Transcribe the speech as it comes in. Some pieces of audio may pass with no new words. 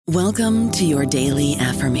Welcome to your daily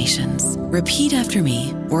affirmations. Repeat after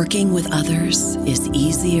me. Working with others is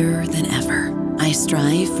easier than ever. I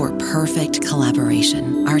strive for perfect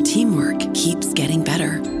collaboration. Our teamwork keeps getting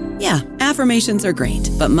better. Yeah, affirmations are great,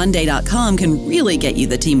 but Monday.com can really get you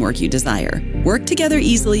the teamwork you desire. Work together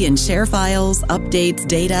easily and share files, updates,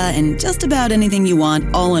 data, and just about anything you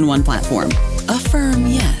want all in one platform. Affirm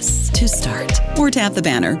yes to start, or tap the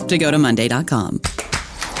banner to go to Monday.com.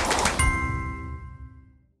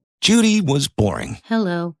 Judy was boring.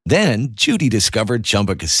 Hello. Then Judy discovered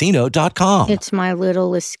ChumbaCasino.com. It's my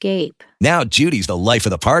little escape. Now Judy's the life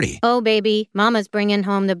of the party. Oh, baby, mama's bringing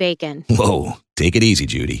home the bacon. Whoa, take it easy,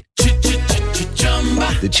 Judy.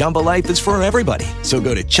 The Chumba life is for everybody. So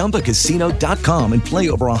go to ChumbaCasino.com and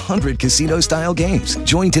play over 100 casino-style games.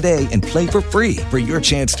 Join today and play for free for your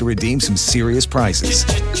chance to redeem some serious prizes.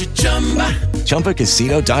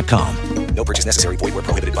 ChumbaCasino.com. No purchase necessary. Void where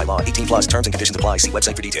prohibited by law. 18 plus terms and conditions apply. See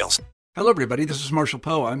website for details. Hello, everybody. This is Marshall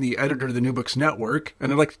Poe. I'm the editor of the New Books Network,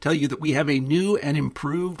 and I'd like to tell you that we have a new and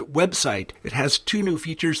improved website. It has 2 new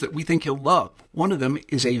features that we think you'll love. One of them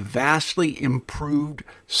is a vastly improved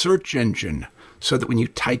search engine, so that when you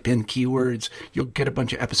type in keywords, you'll get a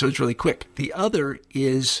bunch of episodes really quick. The other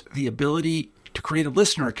is the ability to create a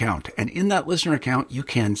listener account. And in that listener account, you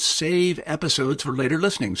can save episodes for later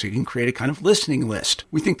listening. So you can create a kind of listening list.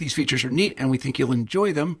 We think these features are neat and we think you'll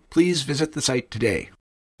enjoy them. Please visit the site today.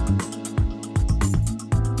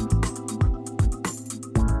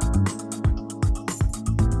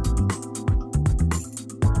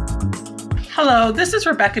 Hello, this is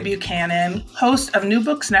Rebecca Buchanan, host of New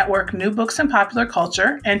Books Network, New Books and Popular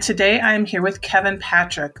Culture, and today I am here with Kevin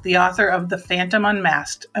Patrick, the author of The Phantom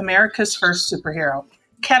Unmasked, America's First Superhero.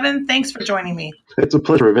 Kevin, thanks for joining me. It's a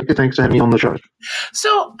pleasure, Rebecca. Thanks for having me on the show.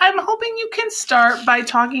 So I'm hoping you can start by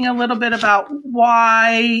talking a little bit about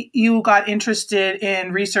why you got interested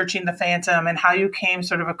in researching the Phantom and how you came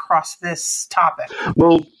sort of across this topic.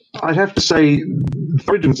 Well, I'd have to say the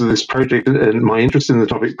origins of this project and my interest in the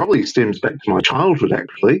topic probably stems back to my childhood,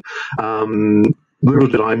 actually. Little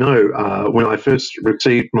did I know, when I first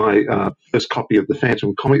received my first copy of the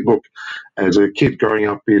Phantom comic book as a kid growing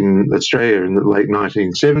up in Australia in the late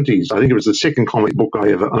 1970s, I think it was the second comic book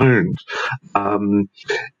I ever owned.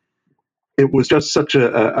 It was just such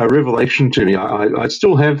a revelation to me. I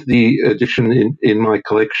still have the edition in my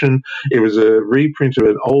collection. It was a reprint of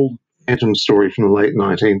an old Phantom story from the late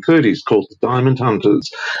 1930s called The Diamond Hunters.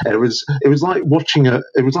 And it was like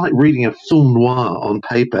reading a film noir on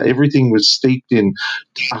paper. Everything was steeped in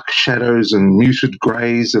dark shadows and muted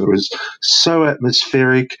greys, and it was so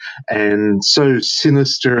atmospheric and so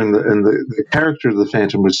sinister, and the character of the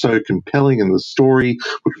Phantom was so compelling, and the story,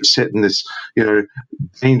 which was set in this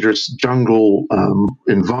dangerous jungle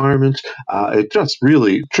environment, it just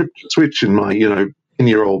really tripped the switch in my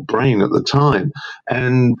 10-year-old brain at the time.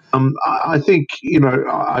 And I think,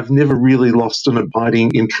 I've never really lost an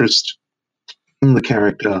abiding interest in the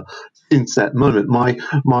character since that moment.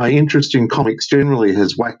 My interest in comics generally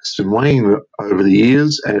has waxed and waned over the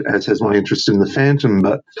years, as has my interest in the Phantom.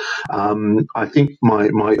 But I think my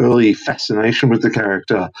early fascination with the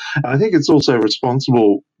character, I think it's also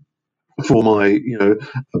responsible for my,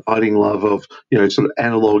 abiding love of, sort of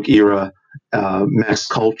analog era mass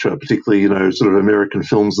culture, particularly, sort of American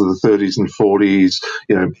films of the 30s and 40s,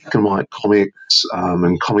 black and white comics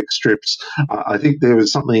and comic strips. I think there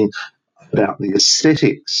was something about the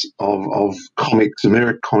aesthetics of comics,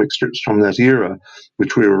 American comic strips from that era,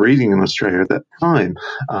 which we were reading in Australia at that time,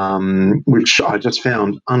 which I just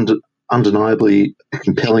found undeniably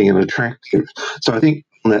compelling and attractive. So I think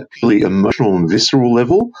on that purely emotional and visceral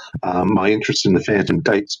level, my interest in the Phantom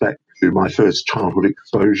dates back to my first childhood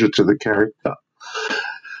exposure to the character.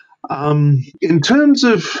 In terms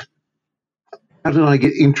of how did I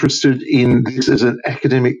get interested in this as an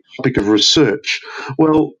academic topic of research,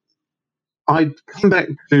 well, I'd come back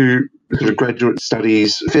to sort of graduate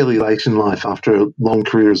studies fairly late in life after a long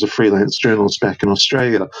career as a freelance journalist back in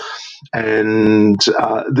Australia, and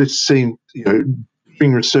this seemed,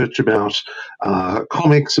 doing research about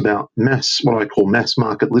comics, about what I call mass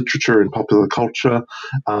market literature and popular culture,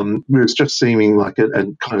 was just seeming like a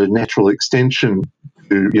kind of natural extension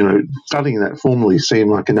to, studying that formally seemed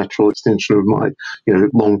like a natural extension of my,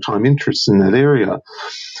 long time interest in that area.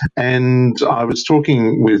 And I was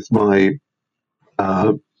talking with my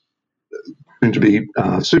soon-to-be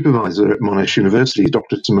supervisor at Monash University,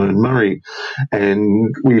 Dr. Simone Murray,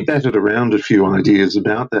 and we batted around a few ideas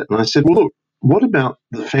about that. And I said, well, look, what about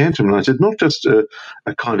the Phantom? And I said, not just a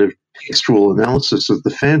kind of textual analysis of the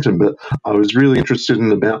Phantom, but I was really interested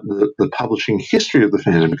in about the publishing history of the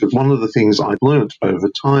Phantom, because one of the things I learnt over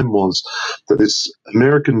time was that this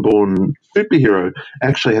American-born superhero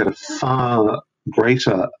actually had a far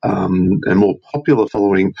greater and more popular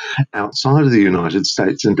following outside of the United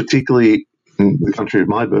States, and particularly in the country of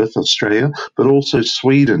my birth, Australia, but also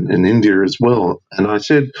Sweden and India as well. And I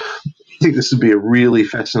said, I think this would be a really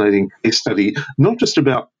fascinating case study, not just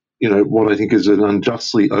about what I think is an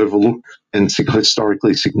unjustly overlooked and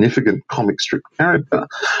historically significant comic strip character,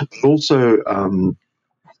 but also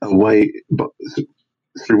a way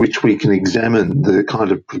through which we can examine the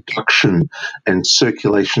kind of production and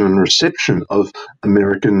circulation and reception of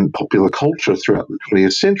American popular culture throughout the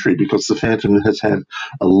 20th century, because the Phantom has had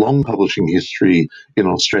a long publishing history in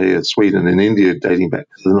Australia, Sweden, and India dating back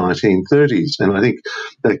to the 1930s. And I think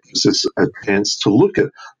that gives us a chance to look at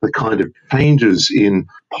the kind of changes in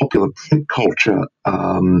popular print culture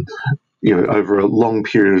over a long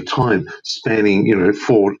period of time, spanning,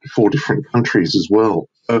 four different countries as well.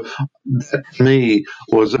 So that, to me,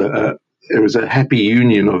 was a happy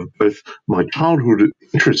union of both my childhood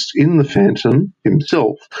interest in the Phantom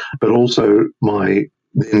himself, but also my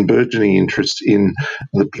then burgeoning interest in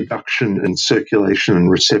the production and circulation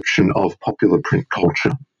and reception of popular print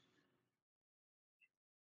culture.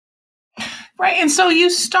 Right. And so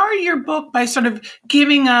you start your book by sort of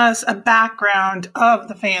giving us a background of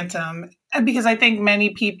the Phantom, because I think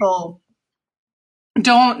many people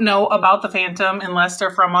don't know about the Phantom unless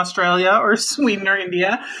they're from Australia or Sweden or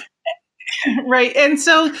India. Right. And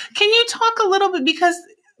so can you talk a little bit, because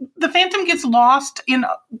the Phantom gets lost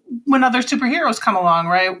when other superheroes come along,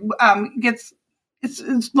 right?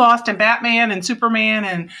 It's lost in Batman and Superman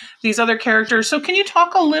and these other characters. So can you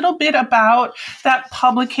talk a little bit about that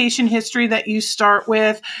publication history that you start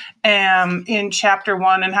with in chapter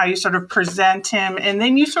 1 and how you sort of present him? And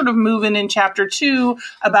then you sort of move in chapter 2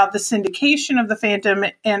 about the syndication of the Phantom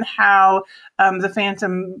and how the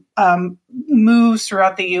Phantom moves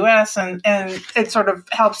throughout the U.S. and it sort of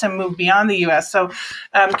helps him move beyond the U.S. So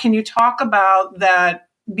can you talk about that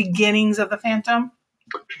beginnings of the Phantom?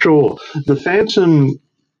 Sure. The Phantom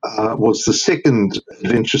was the second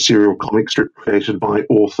adventure serial comic strip created by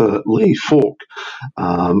author Lee Falk.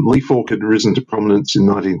 Lee Falk had risen to prominence in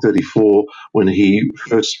 1934 when he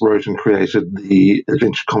first wrote and created the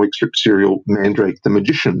adventure comic strip serial Mandrake the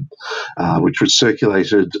Magician, which was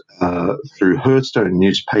circulated through Hearthstone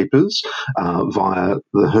newspapers via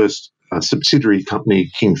the Hearst subsidiary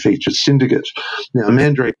company King Features Syndicate. Now,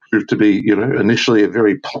 Mandrake proved to be, initially a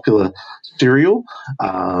very popular serial,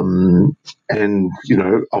 and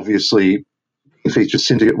obviously King Features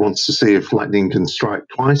Syndicate wants to see if lightning can strike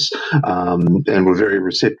twice, and were very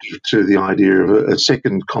receptive to the idea of a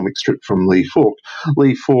second comic strip from Lee Falk.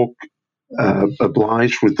 Lee Falk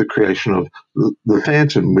obliged with the creation of the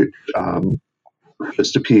Phantom, which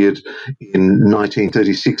first appeared in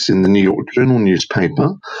 1936 in the New York Journal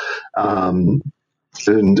newspaper,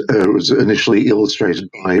 and it was initially illustrated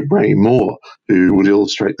by Ray Moore, who would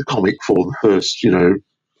illustrate the comic for the first,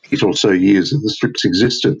 8 or so years of the strip's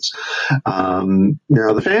existence.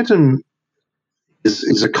 Now, the Phantom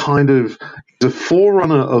is a kind of the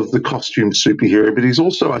forerunner of the costume superhero, but he's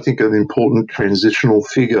also, I think, an important transitional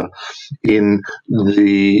figure in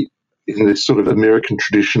this sort of American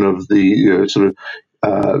tradition of the sort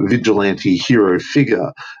of vigilante hero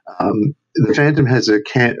figure. The Phantom has a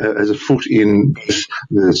foot in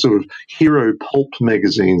the sort of hero pulp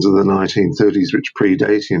magazines of the 1930s, which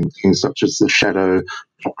predate him, things such as The Shadow,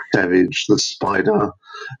 Doc Savage, The Spider,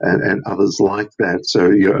 and others like that. So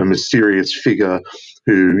you're a mysterious figure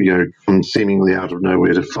who, comes seemingly out of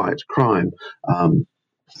nowhere to fight crime.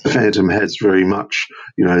 The Phantom has very much,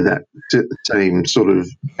 that same sort of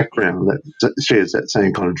background, that shares that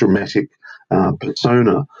same kind of dramatic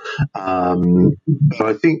persona. But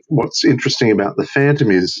I think what's interesting about the Phantom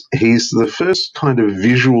is he's the first kind of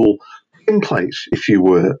visual template, if you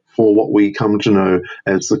were, for what we come to know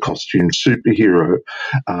as the costume superhero.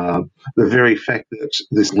 The very fact that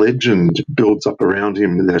this legend builds up around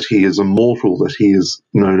him, that he is immortal, that he is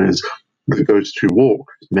known as the ghost who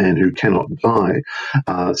walks, man who cannot die,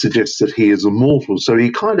 suggests that he is immortal. So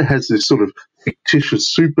he kind of has this sort of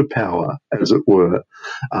fictitious superpower, as it were.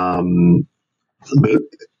 But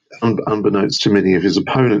unbeknownst to many of his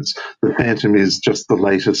opponents, the Phantom is just the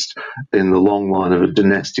latest in the long line of a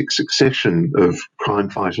dynastic succession of crime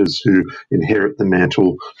fighters who inherit the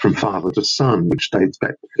mantle from father to son, which dates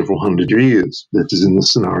back several hundred years. That is in the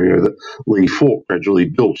scenario that Lee Falk gradually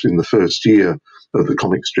built in the first year of the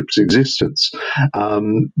comic strip's existence.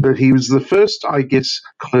 But he was the first, I guess,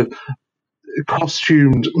 kind of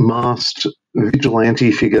costumed, masked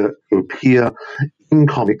vigilante figure to appear in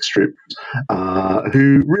comic strips,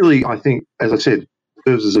 who really, I think, as I said,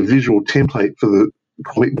 serves as a visual template for the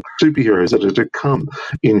comic book superheroes that are to come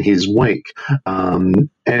in his wake.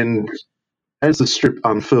 And as the strip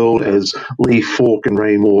unfurled, as Lee Falk and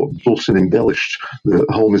Ray Moore built and embellished the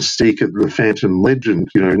whole mystique of the Phantom legend,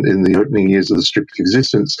 in the opening years of the strip's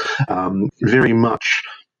existence, very much,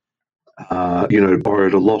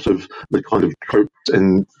 borrowed a lot of the kind of tropes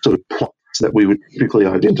and sort of plots that we would typically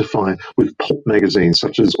identify with pulp magazines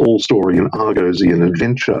such as All Story and Argosy, an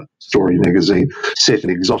adventure story magazine set in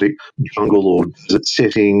exotic jungle or desert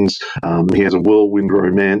settings. He has a whirlwind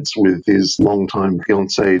romance with his longtime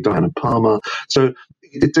fiancée, Diana Palmer. So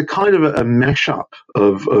it's a kind of a mashup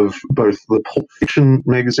of both the pulp fiction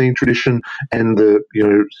magazine tradition and the,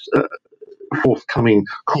 forthcoming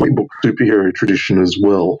comic book superhero tradition as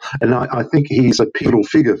well. And I think he's a pivotal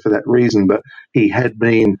figure for that reason, but he has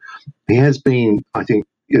been, I think,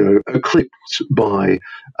 eclipsed by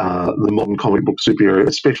the modern comic book superhero,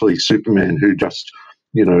 especially Superman, who just,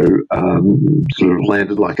 sort of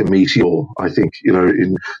landed like a meteor, I think,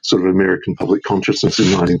 in sort of American public consciousness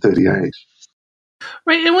in 1938.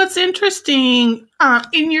 Right, and what's interesting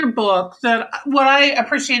in your book, that what I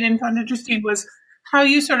appreciated and found interesting was how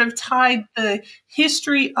you sort of tied the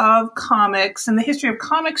history of comics and the history of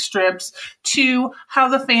comic strips to how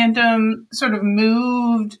the Phantom sort of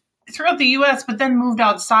moved throughout the U.S., but then moved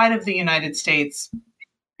outside of the United States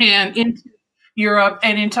and into Europe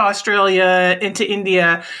and into Australia, into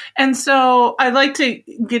India. And so I'd like to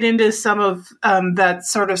get into some of that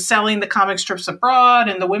sort of selling the comic strips abroad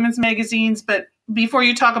and the women's magazines. But before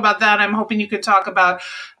you talk about that, I'm hoping you could talk about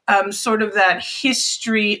sort of that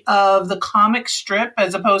history of the comic strip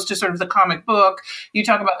as opposed to sort of the comic book. You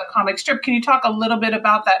talk about the comic strip. Can you talk a little bit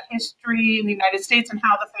about that history in the United States and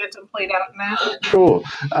how the Phantom played out in that? Sure.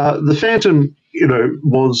 The Phantom,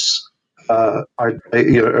 was a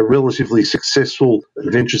relatively successful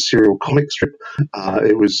adventure serial comic strip.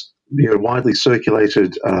 It was widely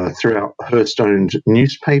circulated throughout Hearst-owned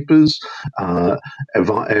newspapers and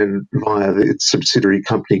via its subsidiary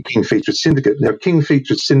company, King Features Syndicate. Now, King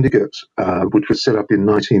Features Syndicate, which was set up in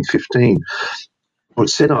 1915,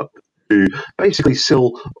 was set up to basically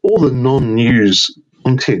sell all the non-news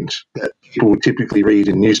content that people would typically read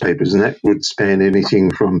in newspapers, and that would span anything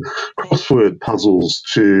from crossword puzzles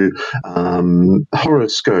to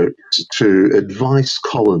horoscopes to advice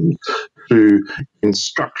columns to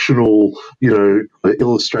instructional,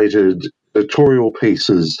 illustrated editorial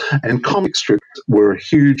pieces, and comic strips were a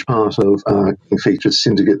huge part of King Features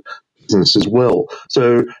Syndicate business as well.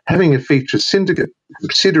 So having a Features Syndicate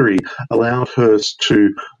subsidiary allowed Hearst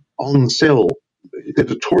to on-sell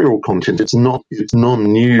editorial content. It's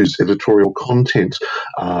non-news editorial content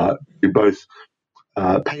to both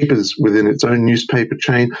papers within its own newspaper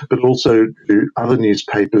chain, but also to other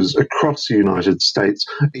newspapers across the United States,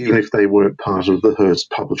 even if they weren't part of the Hearst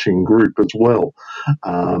Publishing Group as well.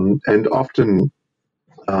 And often,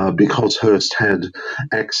 because Hearst had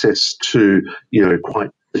access to, quite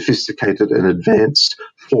sophisticated and advanced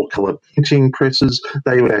four-color printing presses,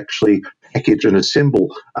 they would actually package and assemble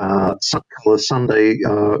Color Sunday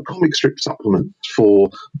comic strip supplements for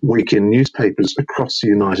weekend newspapers across the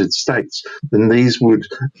United States. And these would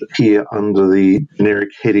appear under the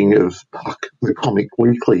generic heading of Puck, the Comic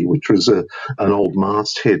Weekly, which was an old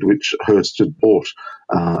masthead which Hearst had bought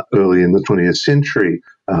early in the 20th century.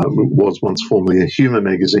 Was once formerly a humour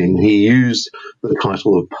magazine. He used the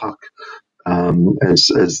title of Puck as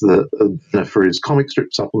the for his comic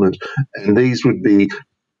strip supplement, and these would be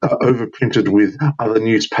overprinted with other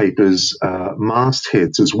newspapers'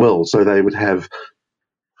 mastheads as well. So they would have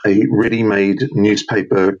a ready-made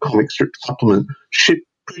newspaper comic strip supplement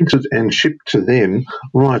printed and shipped to them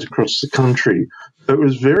right across the country. So it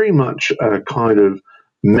was very much a kind of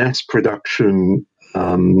mass production,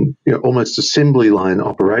 almost assembly line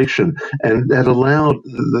operation, and that allowed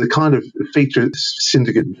the kind of feature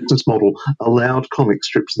syndicate business model allowed comic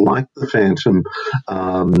strips like the Phantom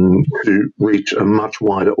to reach a much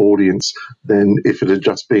wider audience than if it had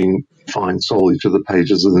just been confined solely to the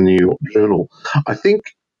pages of the New York Journal. I think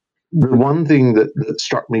the one thing that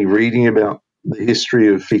struck me reading about the history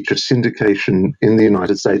of feature syndication in the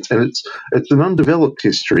United States, and it's an undeveloped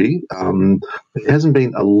history. There hasn't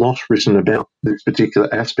been a lot written about this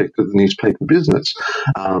particular aspect of the newspaper business.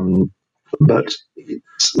 But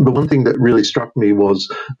the one thing that really struck me was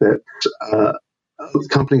that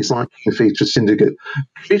companies like Feature Syndicate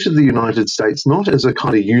treated the United States not as a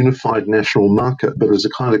kind of unified national market, but as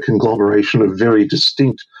a kind of conglomeration of very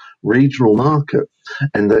distinct regional markets,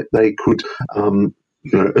 and that they could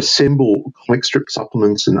assemble comic strip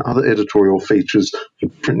supplements and other editorial features for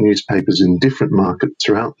different newspapers in different markets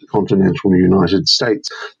throughout the continental United States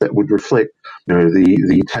that would reflect,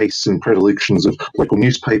 the tastes and predilections of local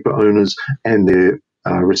newspaper owners and their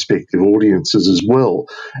respective audiences as well.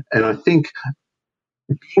 And I think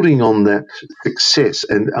building on that success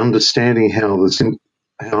and understanding how the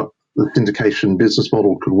syndication business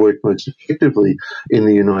model could work most effectively in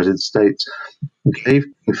the United States gave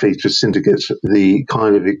Feature Syndicate the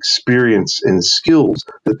kind of experience and skills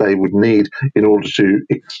that they would need in order to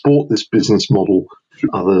export this business model to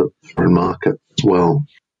other foreign markets as well.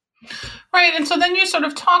 Right, and so then you sort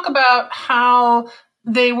of talk about how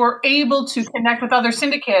they were able to connect with other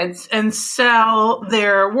syndicates and sell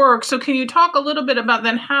their work. So can you talk a little bit about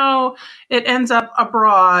then how it ends up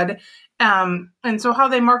abroad, and so how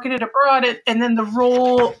they market it abroad, and then the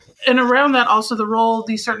role, and around that also the role of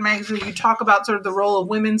these certain magazines. You talk about sort of the role of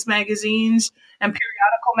women's magazines and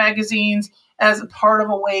periodical magazines as a part of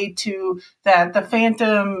a way to that the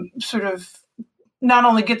Phantom sort of not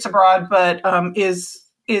only gets abroad, but is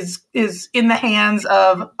in the hands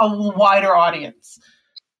of a wider audience.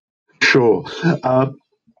 Sure.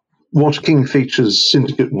 What King Features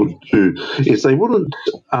Syndicate would do is they wouldn't,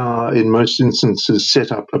 in most instances,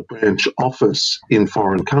 set up a branch office in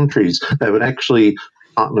foreign countries. They would actually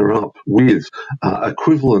partner up with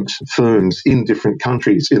equivalent firms in different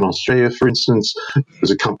countries. In Australia, for instance, there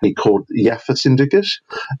was a company called Jaffa Syndicate.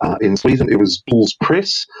 In Sweden, it was Bulls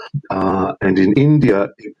Press. And in India,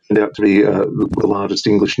 it turned out to be the largest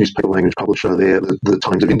English newspaper language publisher there, the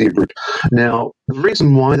Times of India Group. Now, the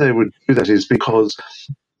reason why they would do that is because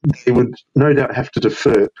they would no doubt have to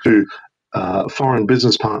defer to foreign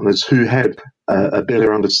business partners who had a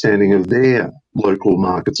better understanding of their local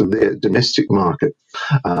markets, of their domestic market.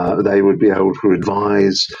 They would be able to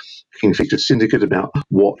advise King Feature Syndicate about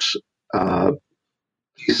what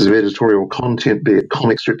pieces of editorial content, be it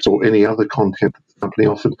comic strips or any other content that the company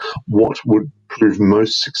offered, what would prove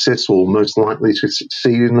most successful, most likely to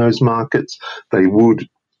succeed in those markets. They would,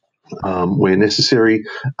 where necessary,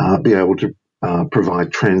 be able to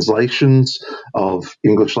provide translations of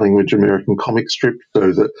English language American comic strips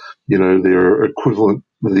so that, their equivalent,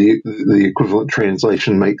 the equivalent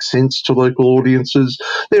translation makes sense to local audiences.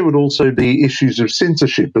 There would also be issues of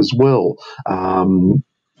censorship as well.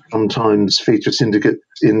 Sometimes feature syndicates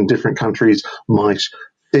in different countries might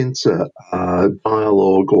censor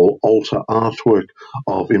dialogue or alter artwork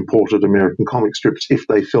of imported American comic strips if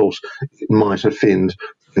they felt it might offend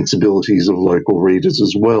sensibilities of local readers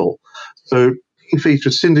as well. So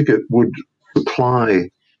Feature Syndicate would supply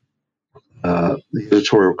the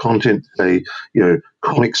editorial content, say,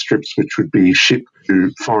 comic strips which would be shipped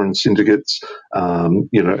to foreign syndicates,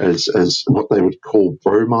 as what they would call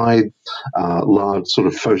bromide, large sort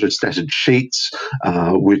of photostated sheets,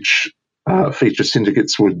 which feature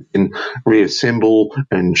syndicates would then reassemble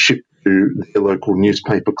and ship to their local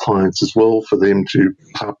newspaper clients as well for them to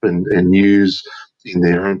pick up and use in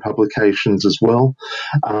their own publications as well.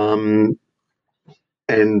 And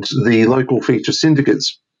the local feature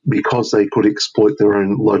syndicates, because they could exploit their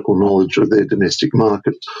own local knowledge of their domestic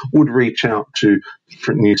markets, would reach out to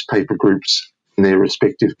different newspaper groups in their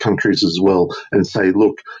respective countries as well and say,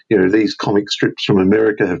 look, these comic strips from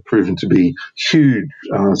America have proven to be huge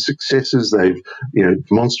successes. They've,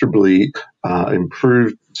 demonstrably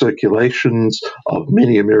improved circulations of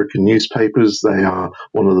many American newspapers. They are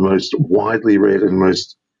one of the most widely read and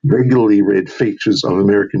most regularly read features of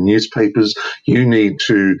American newspapers. You need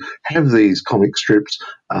to have these comic strips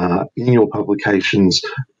in your publications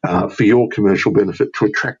for your commercial benefit to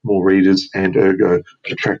attract more readers and ergo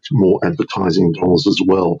attract more advertising dollars as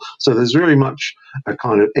well. So there's very much a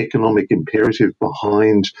kind of economic imperative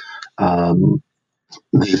behind the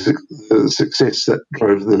success that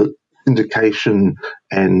drove the syndication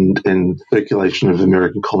and circulation of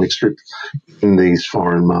American comic strips in these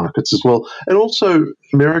foreign markets as well. And also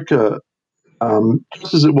America,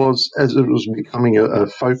 just as it was becoming a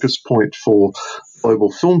focus point for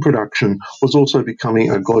global film production, was also becoming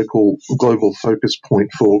a global focus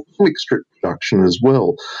point for comic strip production as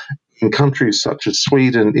well. In countries such as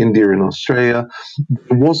Sweden, India and Australia,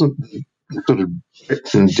 there wasn't the sort of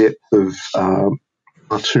breadth and depth of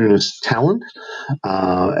cartoonist talent,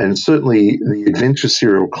 and certainly the adventure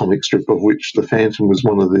serial comic strip, of which the Phantom was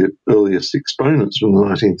one of the earliest exponents from the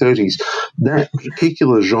 1930s, that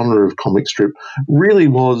particular genre of comic strip really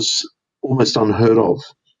was almost unheard of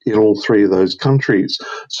in all three of those countries.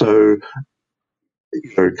 So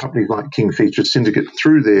companies like King Features Syndicate,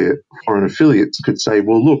 through their foreign affiliates, could say,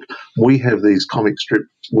 well, look, we have these comic strips,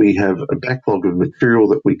 we have a backlog of material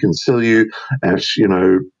that we can sell you at,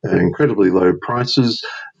 incredibly low prices.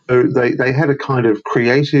 So they had a kind of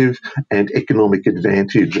creative and economic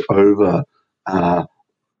advantage over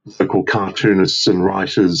local cartoonists and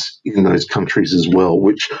writers in those countries as well,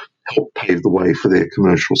 which helped pave the way for their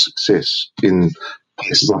commercial success in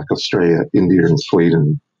places like Australia, India, and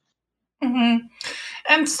Sweden. Mm-hmm.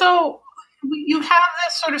 And so you have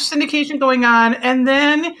this sort of syndication going on, and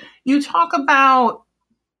then you talk about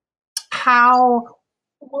how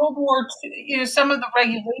World War II, some of the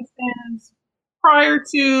regulations prior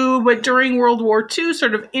to but during World War II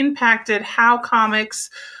sort of impacted how comics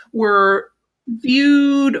were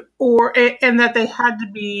viewed, and that they had to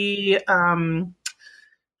be I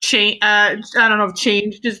don't know if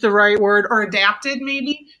changed is the right word, or adapted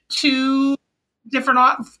maybe to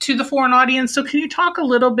the foreign audience. So can you talk a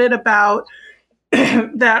little bit about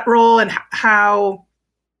that role and how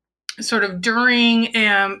sort of during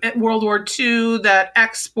World War II that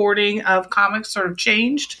exporting of comics sort of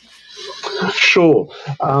changed? Sure.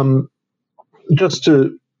 Just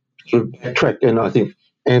to sort of backtrack, and I think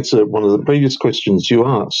answer one of the previous questions you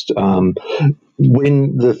asked,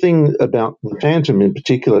 when the thing about the Phantom in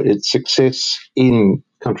particular, its success in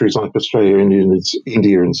countries like Australia,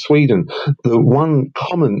 India and Sweden, the one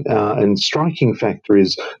common and striking factor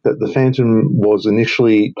is that the Phantom was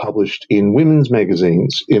initially published in women's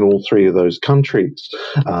magazines in all three of those countries.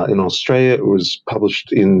 In Australia, it was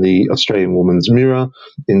published in the Australian Woman's Mirror.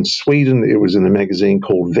 In Sweden, it was in a magazine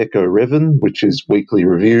called Vecko Revyn, which is Weekly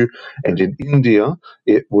Review. And in India,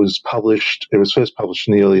 it was first published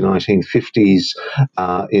in the early 1950s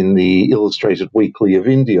in the Illustrated Weekly of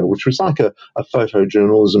India, which was like a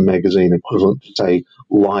photojournalism magazine equivalent to, say,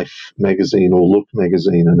 Life magazine or Look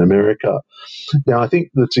magazine in America. Now, I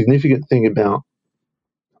think the significant thing about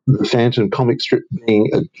the Phantom comic strip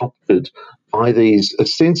being adopted by these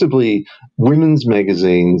ostensibly women's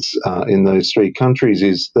magazines in those three countries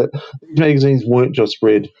is that these magazines weren't just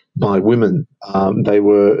read by women. They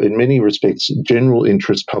were, in many respects, general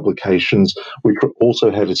interest publications, which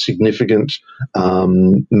also had a significant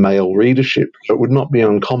male readership. So it would not be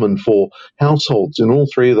uncommon for households in all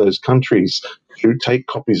three of those countries to take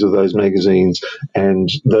copies of those magazines, and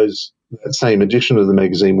that same edition of the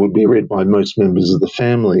magazine would be read by most members of the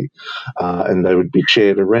family, and they would be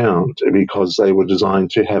shared around because they were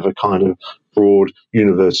designed to have a kind of broad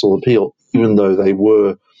universal appeal, even though they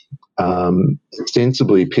were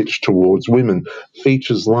extensively pitched towards women.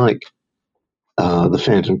 Features like the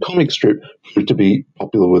Phantom comic strip proved to be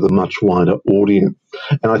popular with a much wider audience.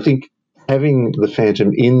 And I think having the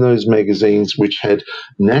Phantom in those magazines, which had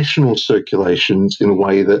national circulations in a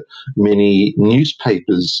way that many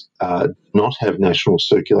newspapers not have national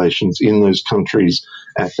circulations in those countries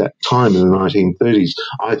at that time in the 1930s,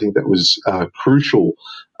 I think that was crucial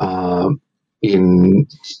in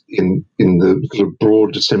the sort of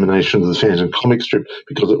broad dissemination of the Phantom comic strip,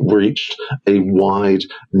 because it reached a wide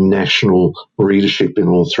national readership in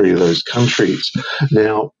all three of those countries.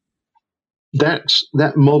 Now,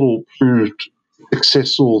 that model proved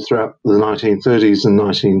successful throughout the 1930s and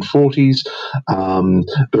 1940s,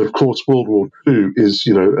 but of course World War II is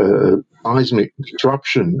a seismic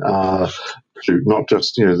disruption to not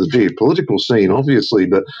just the geopolitical scene, obviously,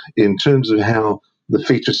 but in terms of how the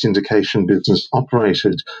feature syndication business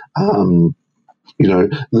operated.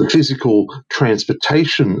 The physical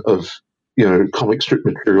transportation of comic strip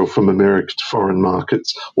material from America to foreign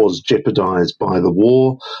markets was jeopardized by the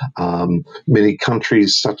war. Many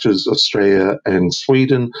countries, such as Australia and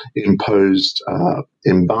Sweden, imposed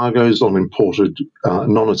embargoes on imported,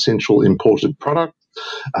 non-essential imported products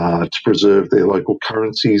to preserve their local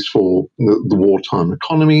currencies for the wartime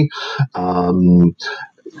economy.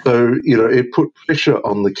 So, it put pressure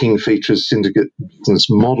on the King Features syndicate business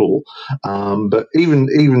model. But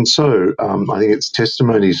even so, I think it's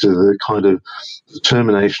testimony to the kind of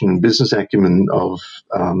determination and business acumen of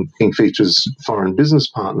King Features' foreign business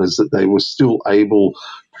partners that they were still able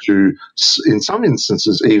to, in some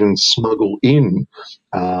instances, even smuggle in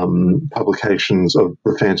publications of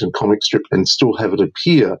the Phantom comic strip and still have it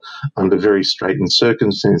appear under very straitened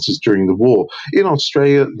circumstances during the war. In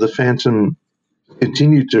Australia, the Phantom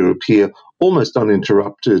continued to appear almost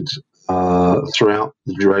uninterrupted throughout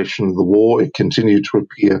the duration of the war. It continued to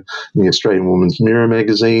appear in the Australian Woman's Mirror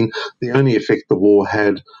magazine. The only effect the war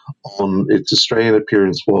had on its Australian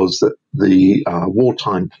appearance was that the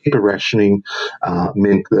wartime paper rationing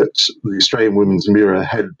meant that the Australian Women's Mirror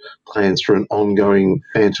had plans for an ongoing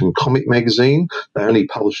Phantom comic magazine. They only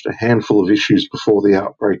published a handful of issues before the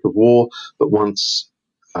outbreak of war, but once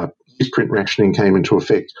newsprint rationing came into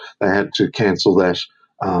effect, they had to cancel that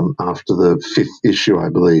after the 5th issue, I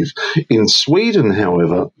believe. In Sweden,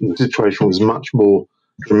 however, the situation was much more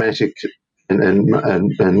dramatic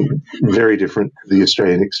and very different to the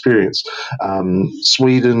Australian experience.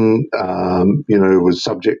 Sweden, was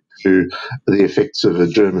subject to the effects of a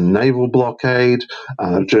German naval blockade.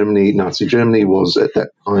 Nazi Germany was at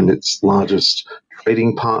that time its largest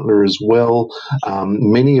trading partner as well.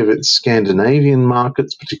 Many of its Scandinavian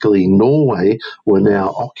markets, particularly Norway,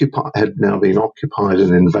 had now been occupied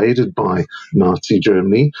and invaded by Nazi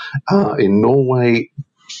Germany. In Norway,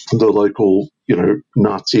 the local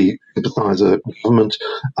Nazi sympathizer government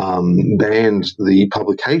banned the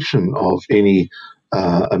publication of any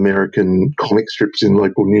American comic strips in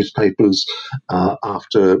local newspapers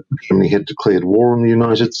after Germany had declared war on the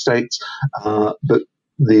United States. But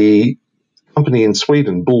the company in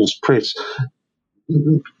Sweden, Bulls Press,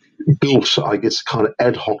 built, I guess, a kind of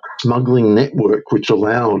ad hoc smuggling network which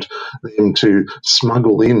allowed them to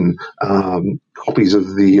smuggle in copies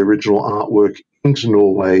of the original artwork into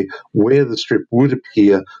Norway, where the strip would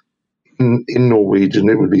appear in Norwegian.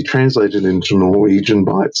 It would be translated into Norwegian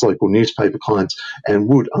by its local newspaper clients and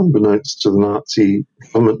would, unbeknownst to the Nazi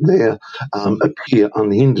government there, appear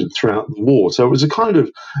unhindered throughout the war. So it was a kind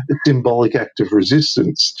of symbolic act of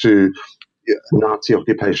resistance to Nazi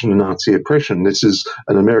occupation and Nazi oppression. This is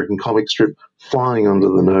an American comic strip flying under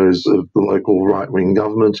the nose of the local right-wing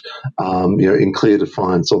government, in clear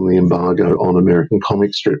defiance on the embargo on American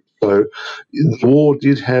comic strip. So the war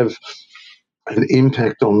did have an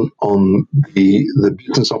impact on the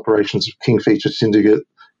business operations of King Feature Syndicate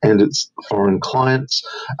and its foreign clients.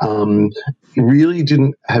 It really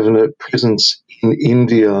didn't have a presence in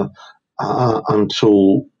India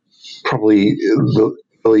until probably the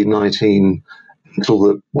early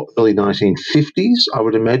 1950s, I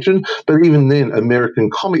would imagine. But even then,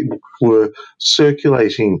 American comic books were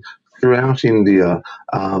circulating throughout India,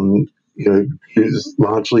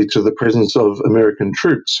 largely to the presence of American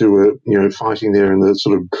troops who were, fighting there in the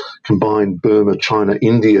sort of combined Burma, China,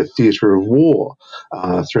 India theatre of war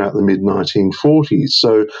throughout the mid-1940s.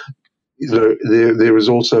 So there was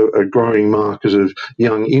also a growing market of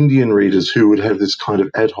young Indian readers who would have this kind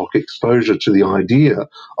of ad hoc exposure to the idea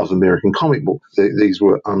of American comic books. These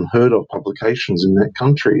were unheard of publications in that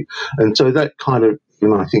country. And so that kind of,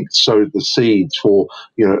 I think, sowed the seeds for,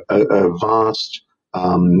 a vast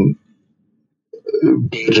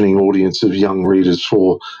burgeoning audience of young readers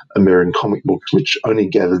for American comic books, which only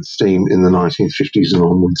gathered steam in the 1950s and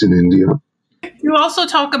onwards in India. You also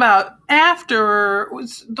talk about after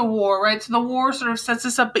the war, right? So the war sort of sets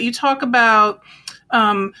this up, but you talk about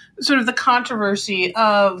sort of the controversy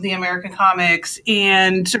of the American comics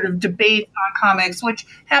and sort of debate on comics, which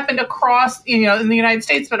happened across, in the United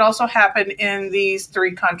States, but also happened in these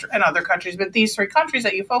three countries and other countries, but these three countries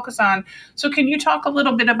that you focus on. So can you talk a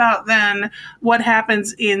little bit about then what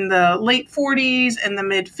happens in the late 40s and the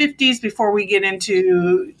mid 50s before we get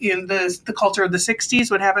into the culture of the 60s,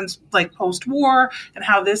 what happens like post-war and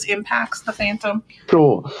how this impacts the Phantom?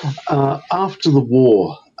 Sure. After the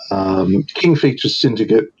war, King Feature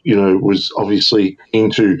Syndicate, was obviously keen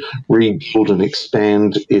to rebuild and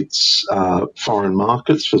expand its foreign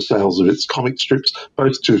markets for sales of its comic strips,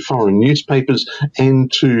 both to foreign newspapers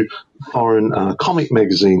and to foreign comic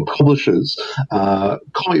magazine publishers.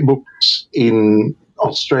 Comic books in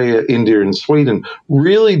Australia, India, and Sweden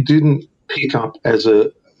really didn't pick up as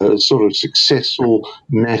a sort of successful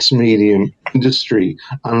mass medium industry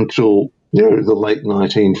until the late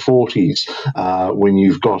 1940s, when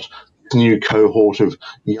you've got a new cohort of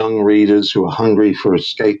young readers who are hungry for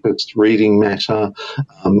escapist reading matter.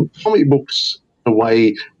 Comic books, in a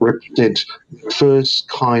way, represent the first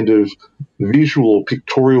kind of visual or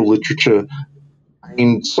pictorial literature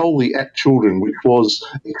aimed solely at children, which was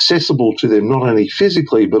accessible to them not only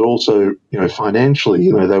physically but also, financially.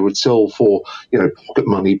 They would sell for, pocket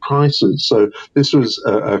money prices. So this was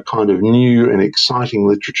a kind of new and exciting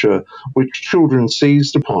literature which children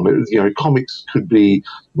seized upon. Comics could be,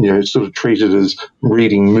 sort of treated as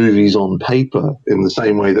reading movies on paper in the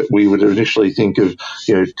same way that we would initially think of,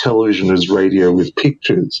 television as radio with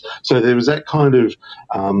pictures. So there was that kind of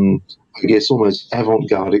I guess almost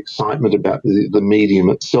avant-garde excitement about the medium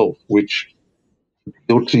itself, which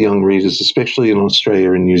appealed to young readers, especially in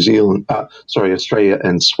Australia and Australia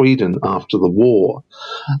and Sweden after the war.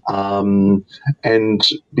 And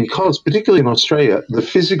because, particularly in Australia, the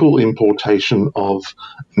physical importation of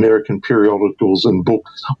American periodicals and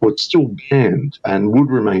books was still banned and would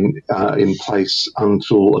remain in place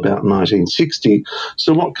until about 1960.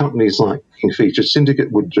 So what companies like King Feature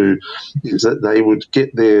Syndicate would do is that they would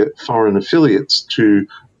get their foreign affiliates to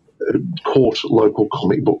court local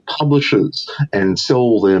comic book publishers and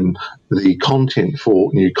sell them the content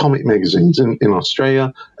for new comic magazines. In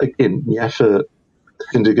Australia, again, Yaffa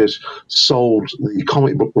Syndicate sold the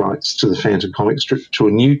comic book rights to the Phantom comic strip to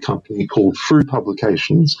a new company called Frew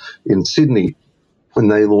Publications in Sydney. When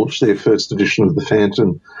they launched their first edition of the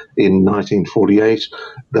Phantom in 1948,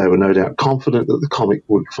 they were no doubt confident that the comic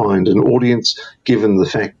would find an audience, given the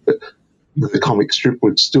fact that the comic strip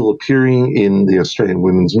was still appearing in the Australian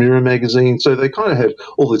Women's Mirror magazine. So they kind of had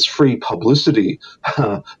all this free publicity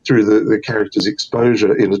through the character's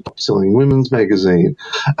exposure in a top-selling women's magazine.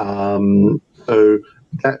 So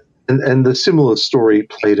that, and the similar story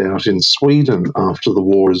played out in Sweden after the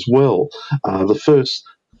war as well. The first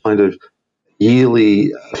kind of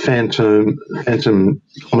yearly Phantom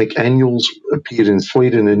comic annuals appeared in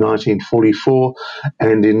Sweden in 1944,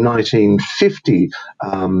 and in 1950,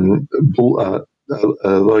 a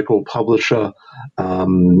local publisher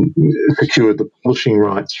secured the publishing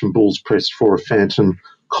rights from Bulls Press for a Phantom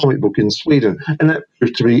comic book in Sweden, and that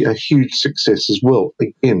proved to be a huge success as well,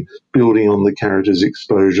 again, building on the character's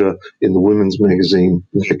exposure in the women's magazine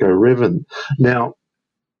Lego Revan. Now,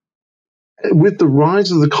 with the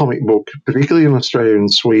rise of the comic book, particularly in Australia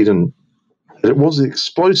and Sweden, it was the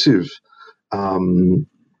explosive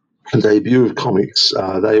debut of comics.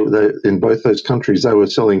 They in both those countries, they were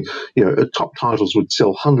selling, top titles would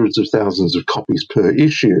sell hundreds of thousands of copies per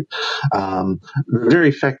issue. The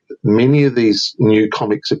very fact that many of these new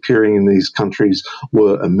comics appearing in these countries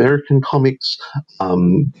were American comics,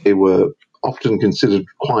 they were often considered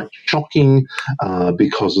quite shocking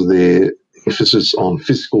because of their emphasis on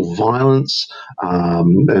physical violence,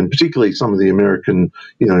 and particularly some of the American,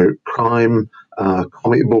 crime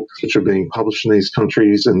comic books which are being published in these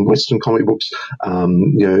countries, and Western comic books,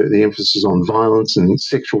 the emphasis on violence and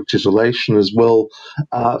sexual titillation as well,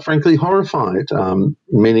 frankly horrified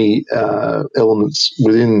many elements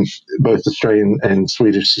within both Australian and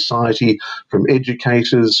Swedish society, from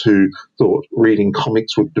educators who thought reading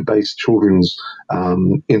comics would debase children's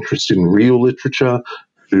interest in real literature,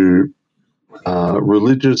 to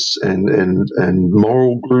religious and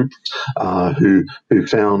moral groups who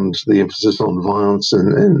found the emphasis on violence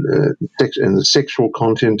and the sexual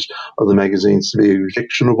content of the magazines to be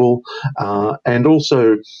objectionable, and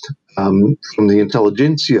also from the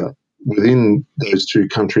intelligentsia within those two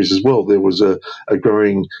countries as well. There was a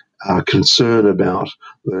growing concern about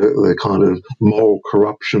the kind of moral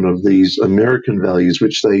corruption of these American values,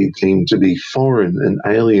 which they deemed to be foreign and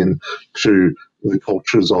alien to the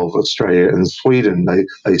cultures of Australia and Sweden.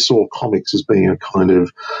 They saw comics as being a kind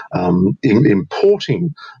of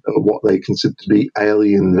importing what they considered to be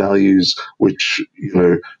alien values, which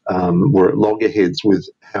were at loggerheads with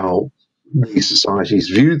how these societies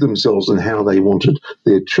viewed themselves and how they wanted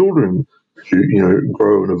their children to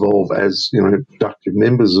grow and evolve as productive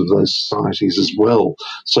members of those societies as well.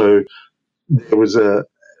 So there was a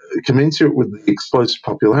commensurate with the explosive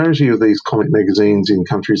popularity of these comic magazines in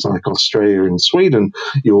countries like Australia and Sweden.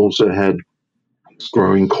 You also had this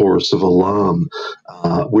growing chorus of alarm,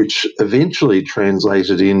 which eventually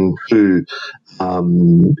translated into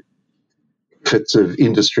efforts of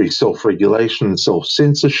industry self-regulation and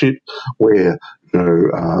self-censorship, where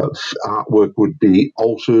artwork would be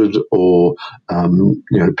altered, or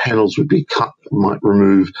panels would be cut that might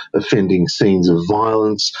remove offending scenes of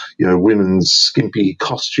violence. Women's skimpy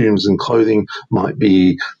costumes and clothing might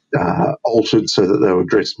be altered so that they were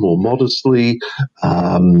dressed more modestly.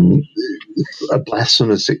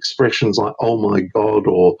 Blasphemous expressions like "Oh my God"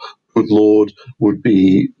 or "Good Lord" would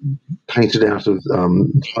be painted out of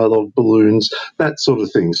dialogue balloons, that sort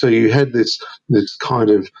of thing. So you had this kind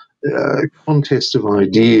of contest of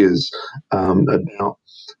ideas about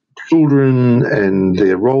children and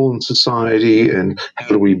their role in society, and how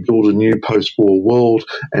do we build a new post-war world.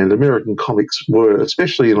 And American comics were,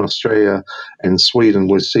 especially in Australia and Sweden,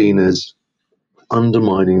 were seen as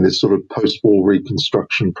undermining this sort of post-war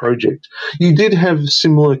reconstruction project. You did have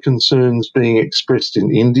similar concerns being expressed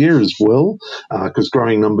in India as well, because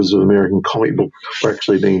growing numbers of American comic books were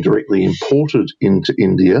actually being directly imported into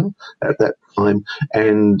India at that time,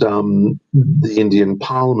 and the Indian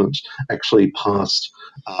Parliament actually passed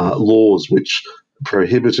laws which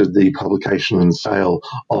prohibited the publication and sale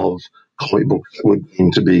of comic books that were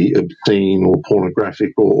deemed to be obscene or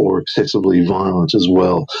pornographic or excessively violent as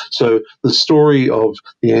well. So the story of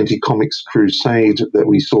the anti-comics crusade that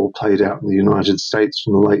we saw played out in the United States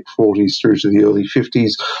from the late 40s through to the early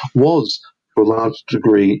 50s was to a large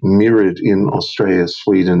degree mirrored in Australia,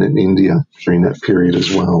 Sweden, and India during that period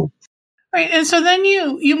as well. Right, and so then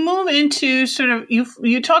you move into sort of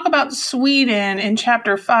you talk about Sweden in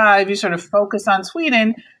chapter 5. You sort of focus on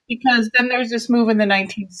Sweden because then there's this move in the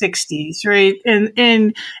 1960s, right?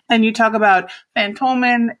 And you talk about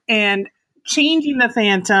Fantomen and changing the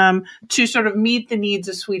Phantom to sort of meet the needs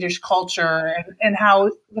of Swedish culture and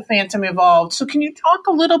how the Phantom evolved. So can you talk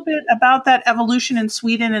a little bit about that evolution in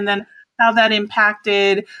Sweden and then how that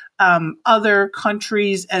impacted other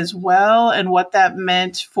countries as well and what that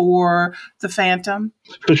meant for the Phantom?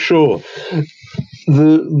 For sure.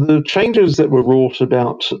 The changes that were wrought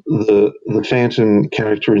about the Phantom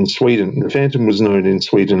character in Sweden, the Phantom was known in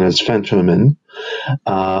Sweden as Fantomen,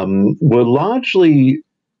 were largely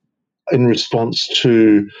in response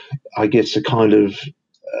to, I guess, a kind of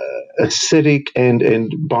aesthetic and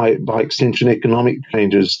by extension economic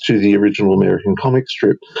changes to the original American comic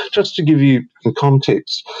strip. Just to give you some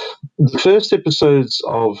context, the first episodes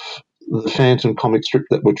of the Phantom comic strip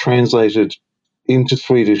that were translated into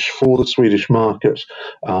Swedish for the Swedish market,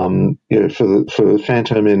 for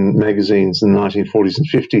Fantomen magazines in the 1940s and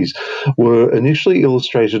 50s, were initially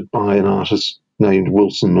illustrated by an artist named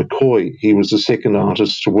Wilson McCoy. He was the second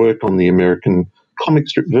artist to work on the American comic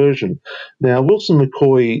strip version. Now, Wilson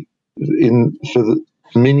McCoy, for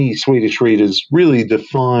many Swedish readers, really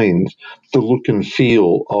defined the look and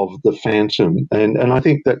feel of the Phantom, and I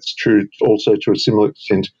think that's true also to a similar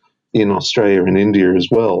extent in Australia and India as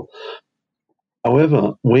well.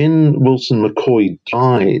 However, when Wilson McCoy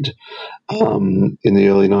died in the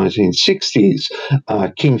early 1960s,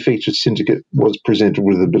 King Features Syndicate was presented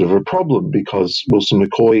with a bit of a problem because Wilson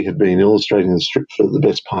McCoy had been illustrating the strip for the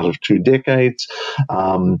best part of 2 decades,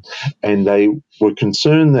 and they were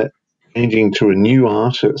concerned that changing to a new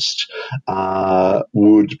artist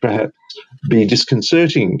would perhaps be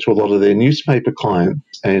disconcerting to a lot of their newspaper clients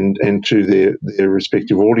and to their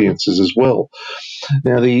respective audiences as well.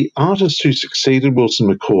 Now, the artist who succeeded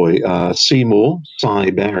Wilson McCoy, Seymour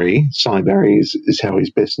Cy Barry is how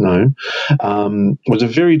he's best known, was a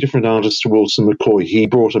very different artist to Wilson McCoy. He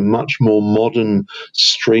brought a much more modern,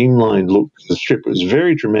 streamlined look to the strip. It was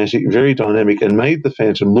very dramatic, very dynamic, and made the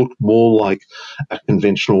Phantom look more like a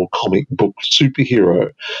conventional comic book superhero.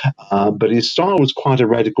 But his style was quite a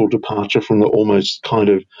radical departure from the almost kind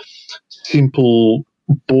of simple,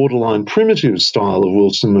 borderline primitive style of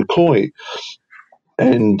Wilson McCoy.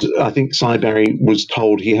 And I think Cy Barry was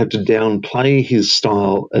told he had to downplay his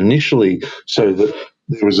style initially so that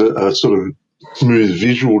there was a sort of smooth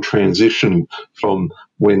visual transition from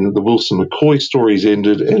when the Wilson McCoy stories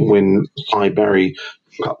ended and when Cy Barry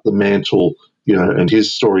took up the mantle, and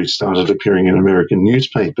his stories started appearing in American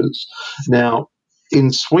newspapers. Now,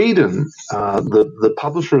 in Sweden, the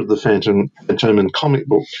publisher of the Fantomen comic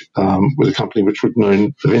book, with a company which would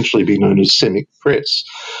eventually be known as Semic Press,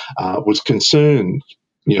 was concerned,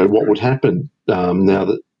 what would happen now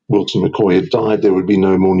that Wilson McCoy had died. There would be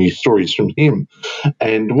no more new stories from him.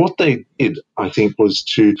 And what they did, I think, was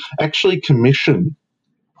to actually commission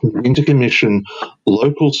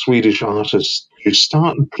local Swedish artists to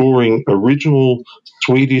start drawing original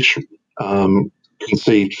Swedish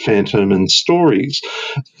conceived Fantomen stories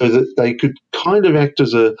so that they could kind of act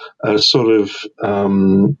as a sort of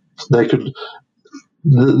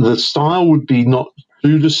the style would be not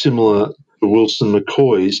too dissimilar to Wilson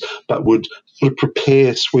McCoy's, but would sort of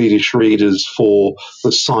prepare Swedish readers for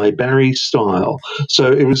the Cy Barry style.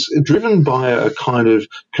 So it was driven by a kind of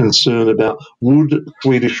concern about would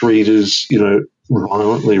Swedish readers,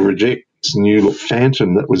 violently reject this new look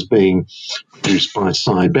Phantom that was being produced by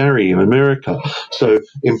Cy Barry in America. So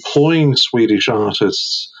employing Swedish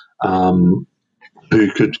artists who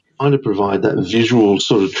could kind of provide that visual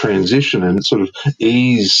sort of transition and sort of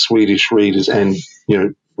ease Swedish readers and,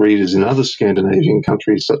 readers in other Scandinavian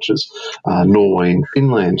countries such as Norway and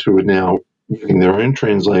Finland, who are now getting their own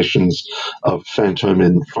translations of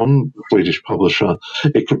Fantomen from the Swedish publisher.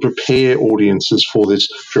 It could prepare audiences for this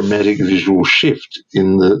dramatic visual shift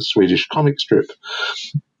in the Swedish comic strip.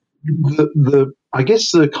 I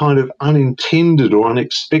guess the kind of unintended or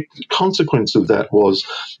unexpected consequence of that was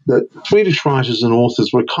that Swedish writers and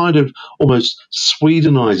authors were kind of almost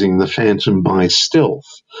Swedenizing the Phantom by stealth.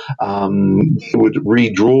 They would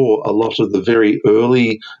redraw a lot of the very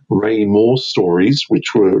early Ray Moore stories,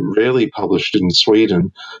 which were rarely published in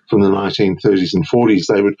Sweden from the 1930s and 40s.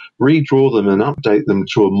 They would redraw them and update them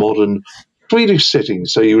to a modern Swedish setting.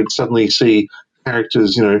 So you would suddenly see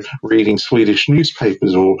characters, reading Swedish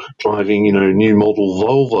newspapers or driving, new model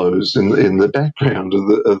Volvos in the background of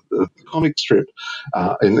the comic strip,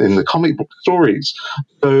 in the comic book stories.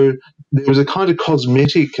 So there was a kind of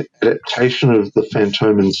cosmetic adaptation of the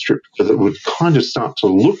Fantomen strip that would kind of start to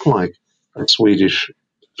look like a Swedish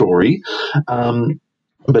story.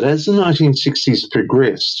 But as the 1960s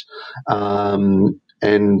progressed,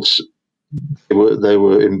 and they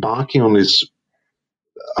were embarking on this,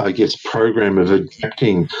 I guess, program of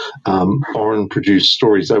adapting foreign-produced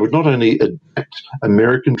stories. They would not only adapt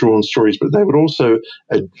American-drawn stories, but they would also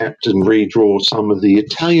adapt and redraw some of the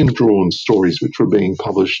Italian-drawn stories which were being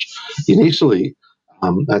published in Italy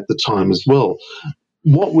at the time as well.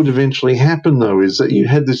 What would eventually happen, though, is that you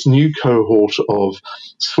had this new cohort of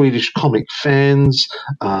Swedish comic fans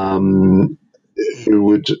and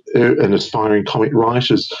aspiring comic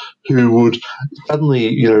writers who would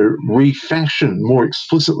suddenly, more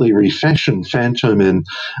explicitly refashion Fantomen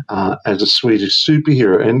as a Swedish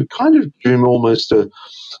superhero and kind of give him almost a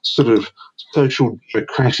sort of social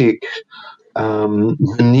democratic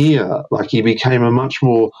veneer. Like he became a much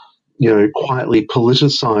more quietly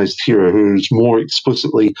politicized hero who's more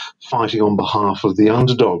explicitly fighting on behalf of the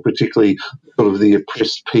underdog, particularly sort of the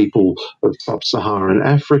oppressed people of sub-Saharan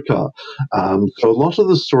Africa. So a lot of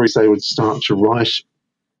the stories they would start to write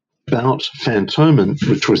about Fantomen,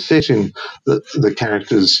 which were set in the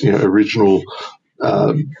character's original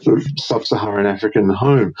sub-Saharan African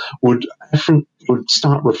home, would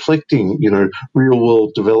start reflecting,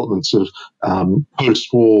 real-world developments of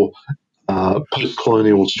post-war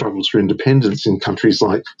post-colonial struggles for independence in countries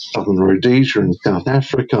like southern Rhodesia and South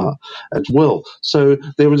Africa as well. So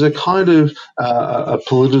there was a kind of a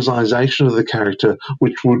politicization of the character,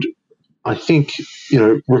 which would, I think,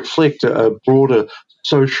 reflect a broader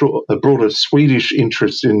Swedish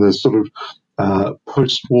interest in the sort of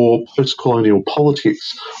post-war, post-colonial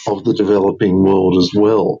politics of the developing world as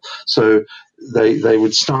well. So they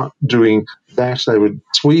would start doing that. They would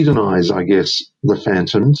Swedenize, I guess, the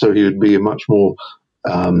Phantom, so he would be a much more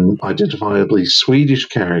identifiably Swedish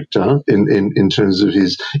character in terms of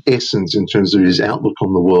his essence, in terms of his outlook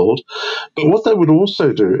on the world. But what they would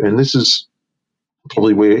also do, and this is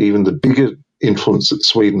probably where even the bigger influence that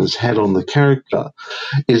Sweden has had on the character,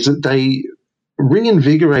 is that they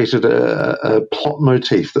reinvigorated a plot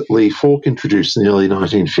motif that Lee Falk introduced in the early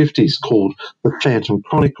 1950s called the Phantom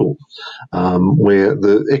Chronicle, where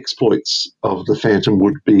the exploits of the Phantom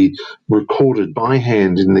would be recorded by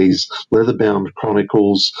hand in these leather-bound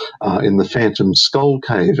chronicles in the Phantom Skull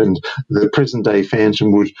Cave, and the present-day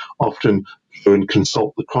Phantom would often go and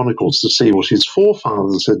consult the chronicles to see what his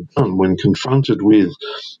forefathers had done when confronted with,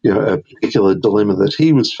 a particular dilemma that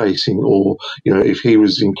he was facing, or, if he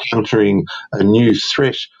was encountering a new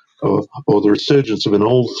threat or the resurgence of an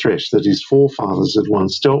old threat that his forefathers had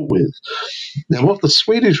once dealt with. Now, what the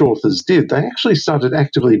Swedish authors did, they actually started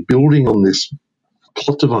actively building on this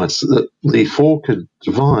plot device that Lee Falk had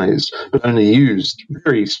devised, but only used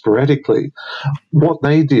very sporadically. What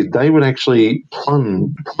they did, they would actually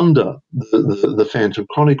plunder the Phantom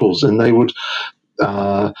Chronicles, and they would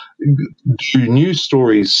do new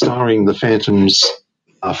stories starring the Phantom's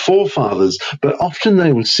forefathers, but often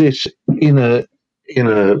they would set in a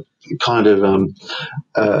kind of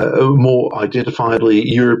more identifiably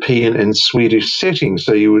European and Swedish setting.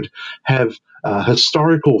 So you would have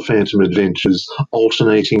historical Phantom adventures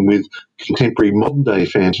alternating with contemporary modern-day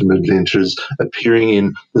Phantom adventures appearing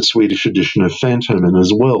in the Swedish edition of Fantomen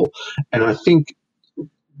as well. And I think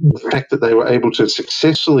the fact that they were able to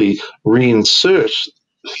successfully reinsert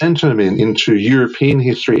Fantomen into European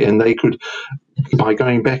history, and they could, by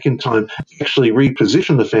going back in time, actually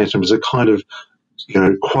reposition the Phantom as a kind of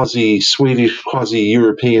quasi-Swedish,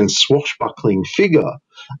 quasi-European swashbuckling figure,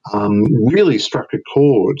 really struck a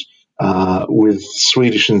chord with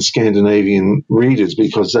Swedish and Scandinavian readers,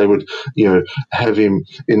 because they would, have him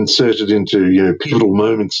inserted into, pivotal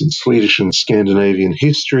moments in Swedish and Scandinavian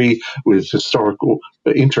history, with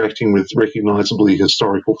interacting with recognizably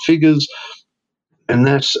historical figures. And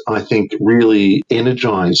that, I think, really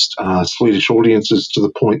energized Swedish audiences to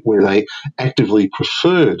the point where they actively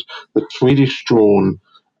preferred the Swedish-drawn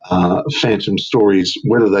Phantom stories,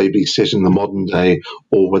 whether they be set in the modern day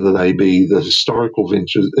or whether they be the historical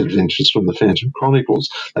adventures from the Phantom Chronicles.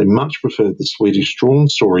 They much preferred the Swedish-drawn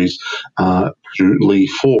stories to Lee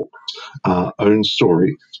Falk's own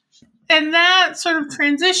stories. And that sort of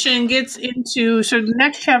transition gets into sort of the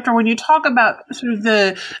next chapter when you talk about sort of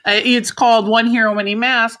it's called One Hero, Many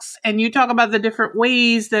Masks, and you talk about the different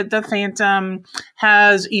ways that the Phantom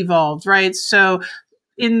has evolved, right? So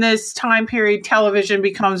in this time period, television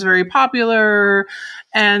becomes very popular.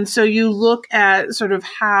 And so you look at sort of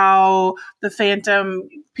how the Phantom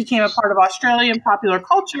became a part of Australian popular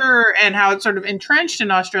culture and how it's sort of entrenched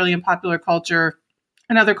in Australian popular culture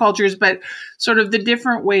and other cultures, but sort of the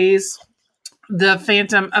different ways the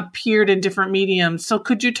Phantom appeared in different mediums. So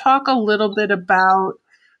could you talk a little bit about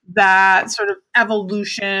that sort of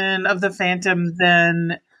evolution of the Phantom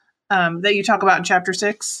then that you talk about in Chapter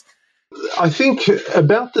 6? I think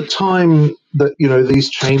about the time that, these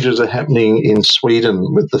changes are happening in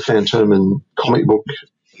Sweden with the Phantom and comic book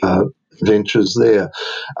ventures there,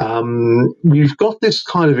 we've got this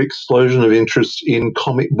kind of explosion of interest in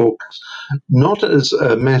comic books, not as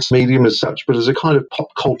a mass medium as such, but as a kind of pop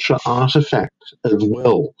culture artifact as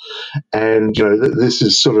well. And, this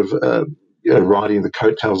is sort of riding the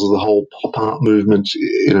coattails of the whole pop art movement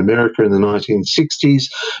in America in the 1960s.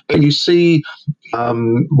 But you see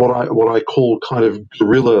what I call kind of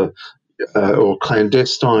guerrilla or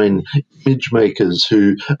clandestine image makers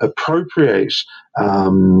who appropriate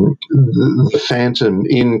the Phantom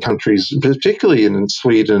in countries, particularly in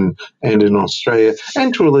Sweden and in Australia,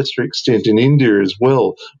 and to a lesser extent in India as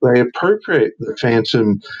well. They appropriate the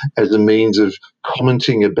Phantom as a means of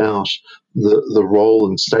commenting about the role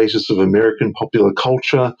and status of American popular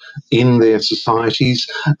culture in their societies,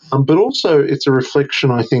 but also it's a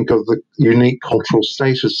reflection, I think, of the unique cultural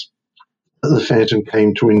status that the Phantom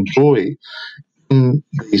came to enjoy in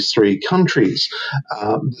these three countries.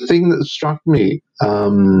 The thing that struck me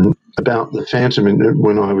about the Phantom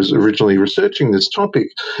when I was originally researching this topic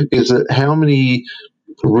is that how many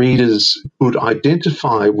readers could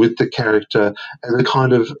identify with the character as a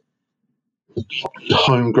kind of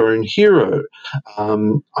homegrown hero.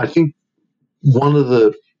 I think one of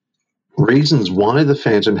the reasons why the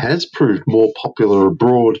Phantom has proved more popular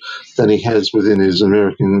abroad than he has within his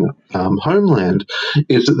American homeland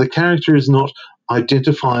is that the character is not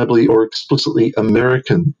identifiably or explicitly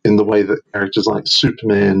American in the way that characters like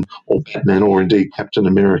Superman or Batman or indeed Captain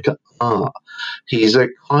America are. He's a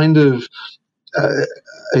kind of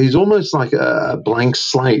he's almost like a blank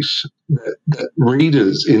slate that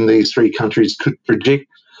readers in these three countries could project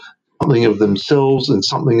something of themselves and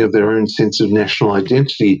something of their own sense of national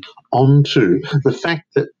identity onto. The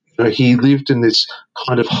fact that he lived in this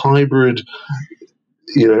kind of hybrid,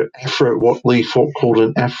 what Lee Falk called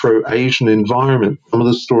an Afro-Asian environment. Some of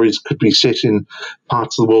the stories could be set in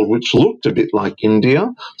parts of the world which looked a bit like India.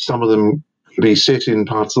 Some of them could be set in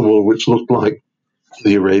parts of the world which looked like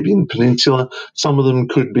the Arabian Peninsula. Some of them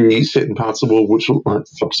could be set in parts of the world which look like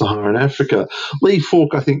sub-Saharan Africa. Lee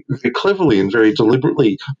Falk, I think, very cleverly and very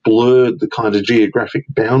deliberately blurred the kind of geographic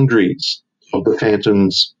boundaries of the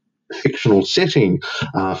Phantom's fictional setting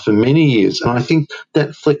for many years. And I think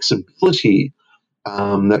that flexibility,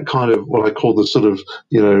 that kind of what I call the sort of,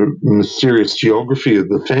 mysterious geography of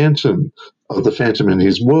the Phantom and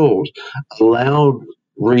his world, allowed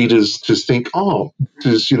readers to think,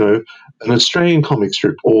 this is, an Australian comic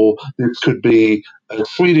strip, or this could be a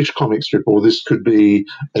Swedish comic strip, or this could be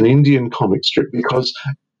an Indian comic strip, because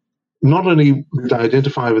not only did they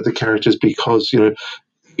identify with the characters because,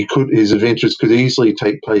 his adventures could easily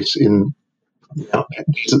take place in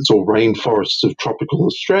deserts or rainforests of tropical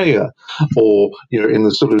Australia, or in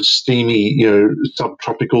the sort of steamy,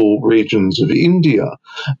 subtropical regions of India.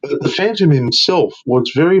 But the Phantom himself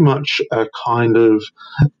was very much a kind of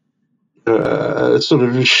sort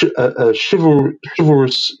of a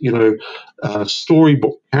chivalrous,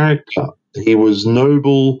 storybook character. He was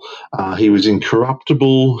noble, he was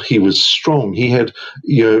incorruptible, he was strong. He had,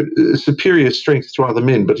 superior strength to other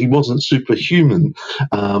men, but he wasn't superhuman.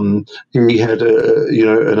 He had,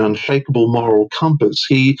 an unshakable moral compass.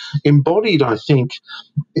 He embodied, I think,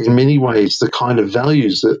 in many ways, the kind of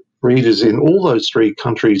values that readers in all those three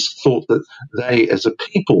countries thought that they, as a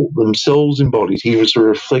people, themselves embodied. He was a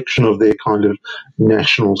reflection of their kind of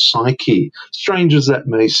national psyche. Strange as that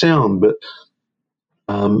may sound, but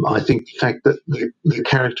I think the fact that the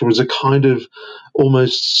character was a kind of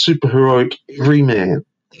almost superheroic everyman.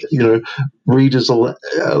 Readers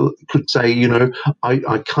could say,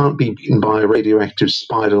 I can't be bitten by a radioactive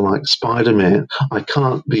spider like Spider-Man. I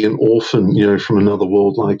can't be an orphan, from another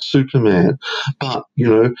world like Superman. But,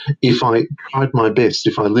 if I tried my best,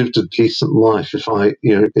 if I lived a decent life, if I,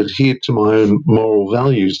 adhered to my own moral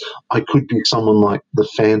values, I could be someone like the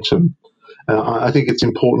Phantom. I think it's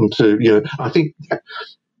important to,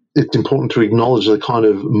 it's important to acknowledge the kind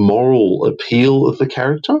of moral appeal of the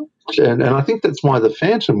character. And I think that's why the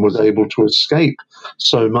Phantom was able to escape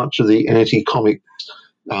so much of the anti-comic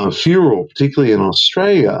furor, particularly in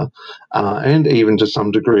Australia, and even to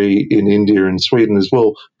some degree in India and Sweden as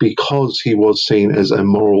well, because he was seen as a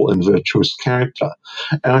moral and virtuous character.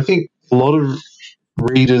 And I think a lot of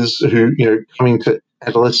readers who, coming to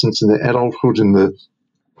adolescence and their adulthood in the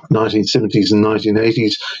 1970s and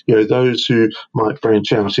 1980s, those who might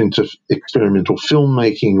branch out into experimental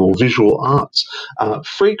filmmaking or visual arts,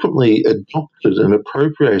 frequently adopted and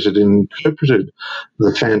appropriated and interpreted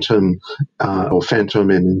the Phantom or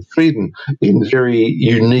Phantomen in Sweden in very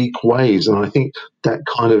unique ways. And I think that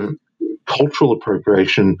kind of cultural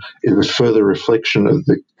appropriation is a further reflection of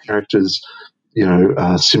the character's,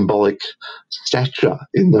 symbolic stature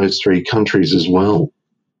in those three countries as well.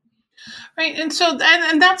 Right. And so,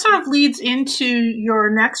 and that sort of leads into your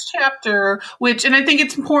next chapter, which, and I think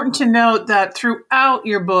it's important to note that throughout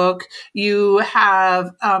your book, you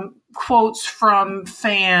have quotes from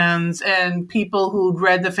fans and people who'd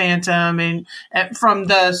read The Phantom and from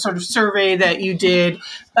the sort of survey that you did,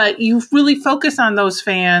 but you really focus on those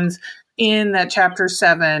fans in that chapter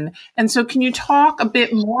 7. And so can you talk a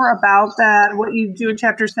bit more about that, what you do in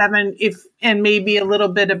chapter 7, and maybe a little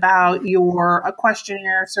bit about a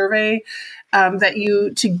questionnaire survey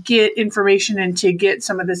to get information and to get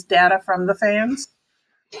some of this data from the fans?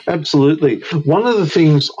 Absolutely. One of the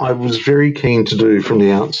things I was very keen to do from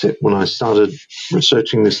the outset when I started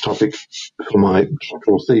researching this topic for my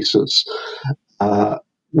doctoral thesis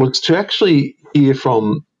was to actually hear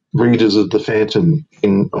from readers of The Phantom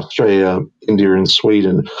in Australia, India, and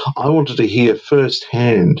Sweden. I wanted to hear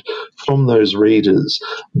firsthand from those readers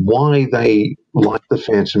why they liked The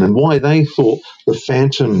Phantom and why they thought The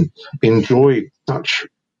Phantom enjoyed such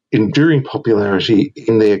enduring popularity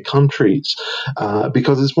in their countries.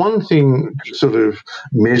 Because it's one thing to sort of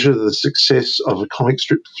measure the success of a comic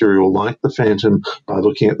strip serial like The Phantom by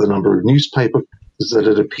looking at the number of newspapers that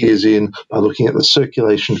it appears in, by looking at the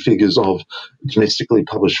circulation figures of domestically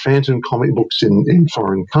published Phantom comic books in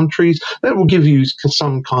foreign countries. That will give you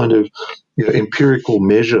some kind of empirical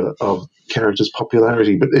measure of characters'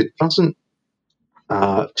 popularity, but it doesn't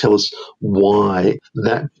tell us why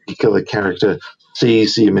that particular character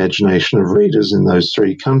sees the imagination of readers in those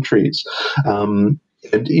three countries. And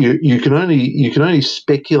you can only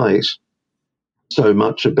speculate so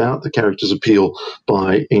much about the character's appeal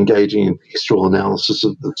by engaging in textual analysis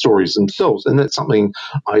of the stories themselves. And that's something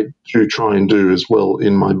I do try and do as well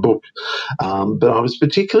in my book. But I was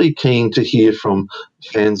particularly keen to hear from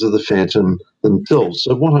fans of The Phantom themselves.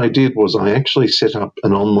 So what I did was I actually set up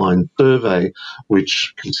an online survey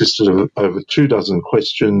which consisted of over 24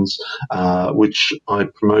 questions, which I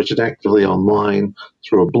promoted actively online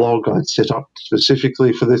through a blog I'd set up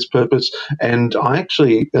specifically for this purpose. And I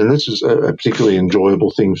actually, and this is a particularly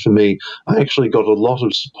enjoyable thing for me, I actually got a lot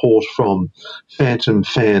of support from Phantom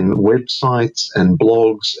fan websites and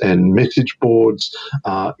blogs and message boards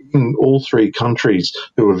in all three countries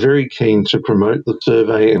who were very keen to promote the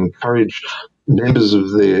survey and encourage members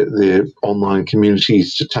of their online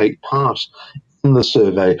communities to take part in the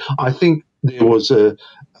survey. I think there was a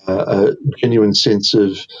genuine sense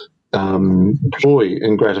of joy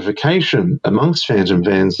and gratification amongst Phantom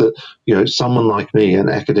fans that someone like me, an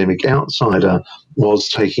academic outsider, was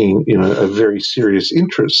taking a very serious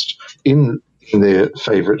interest in their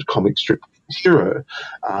favourite comic strip hero.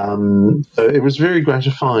 So it was very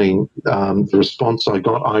gratifying, the response I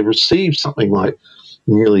got. I received something like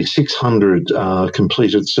nearly 600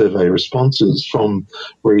 completed survey responses from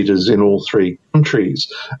readers in all three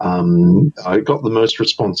countries. I got the most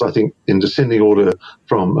response, I think, in descending order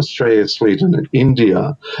from Australia, Sweden, and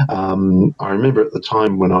India. I remember at the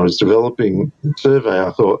time when I was developing the survey,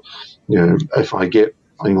 I thought, if I get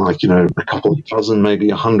something like, a couple of dozen, maybe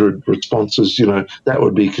 100 responses, that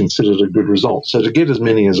would be considered a good result. So to get as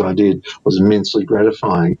many as I did was immensely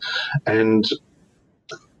gratifying. And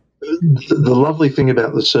the lovely thing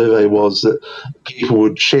about the survey was that people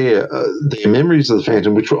would share their memories of the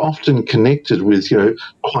Phantom, which were often connected with,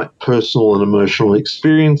 quite personal and emotional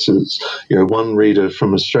experiences. One reader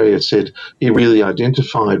from Australia said he really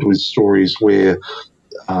identified with stories where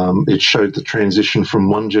it showed the transition from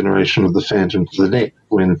one generation of the Phantom to the next,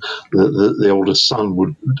 when the oldest son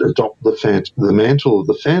would adopt the mantle of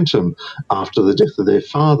the Phantom after the death of their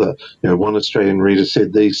father. One Australian reader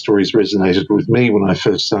said these stories resonated with me when I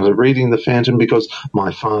first started reading the Phantom because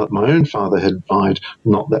my own father had died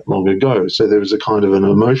not that long ago. So there was a kind of an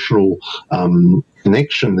emotional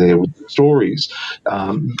connection there with the stories.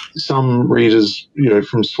 Some readers,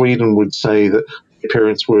 from Sweden would say that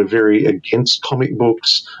parents were very against comic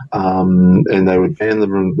books and they would ban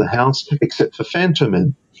them from the house, except for Phantom.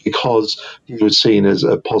 And because he was seen as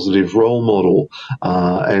a positive role model,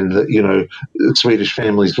 and that, Swedish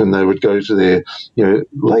families, when they would go to their,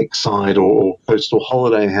 lakeside or coastal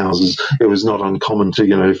holiday houses, it was not uncommon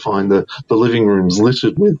to, find the living rooms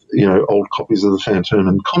littered with, old copies of the Phantom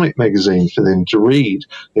and comic magazine for them to read,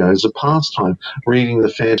 as a pastime. Reading the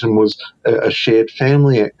Phantom was a shared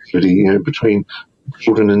family activity, between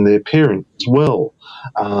children and their parents as well.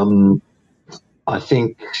 I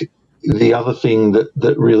think the other thing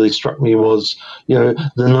that really struck me was, the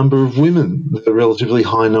number of women, the relatively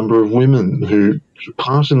high number of women who took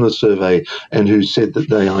part in the survey and who said that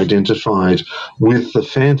they identified with the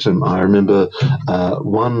Phantom. I remember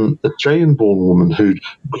one Australian-born woman who'd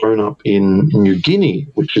grown up in New Guinea,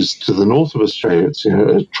 which is to the north of Australia. It's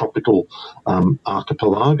a tropical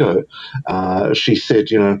archipelago. She said,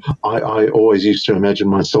 I always used to imagine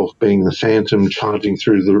myself being the Phantom, charging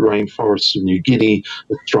through the rainforests of New Guinea,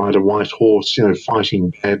 astride a white horse,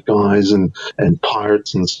 fighting bad guys and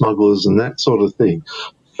pirates and smugglers and that sort of thing.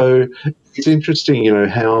 So it's interesting,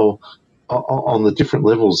 how on the different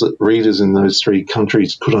levels that readers in those three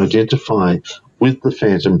countries could identify with the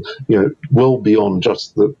Phantom, well beyond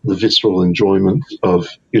just the visceral enjoyment of,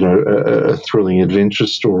 a thrilling adventure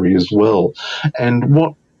story as well. And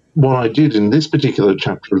what I did in this particular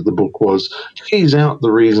chapter of the book was tease out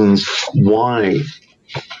the reasons why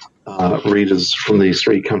readers from these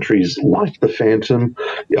three countries like the Phantom.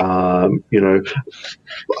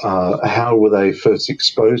 How were they first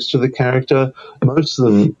exposed to the character? Most of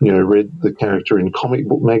them, read the character in comic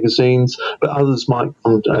book magazines, but others might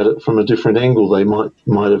come at it from a different angle. They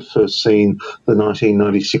might have first seen the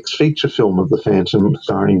 1996 feature film of the Phantom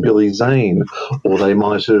starring Billy Zane, or they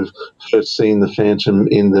might have first seen the Phantom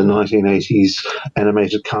in the 1980s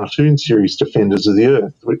animated cartoon series Defenders of the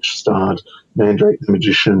Earth, which starred Mandrake the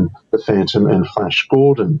Magician, the Phantom, and Flash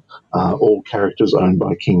Gordon, all characters owned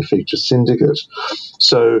by King Feature Syndicate.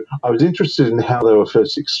 So I was interested in how they were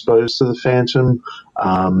first exposed to the Phantom,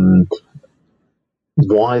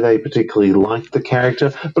 why they particularly liked the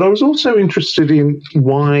character, but I was also interested in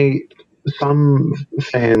why some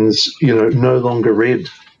fans, no longer read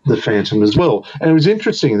the Phantom as well. And it was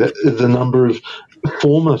interesting that the number of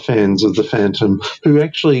former fans of the Phantom who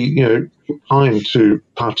actually, took time to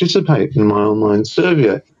participate in my online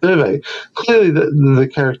survey. Clearly, the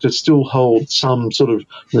character still holds some sort of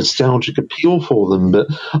nostalgic appeal for them, but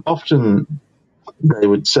often they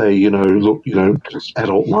would say, look,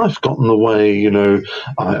 adult life got in the way,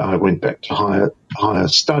 I went back to higher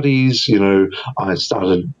studies, I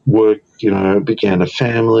started work, began a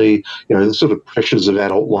family, the sort of pressures of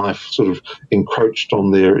adult life sort of encroached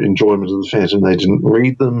on their enjoyment of the Phantom. They didn't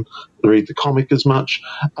read the comic as much.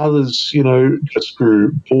 Others, just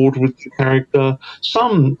grew bored with the character.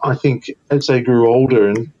 Some, I think, as they grew older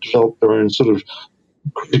and developed their own sort of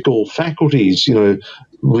critical faculties,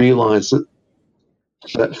 realized that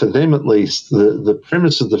for them at least, the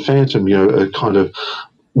premise of the Phantom, a kind of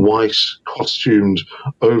white costumed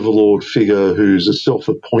overlord figure who's a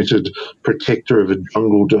self-appointed protector of a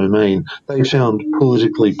jungle domain, they found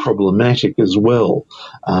politically problematic as well.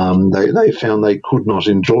 They found they could not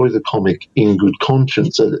enjoy the comic in good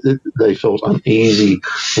conscience. They felt uneasy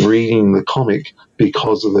reading the comic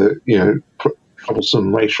because of the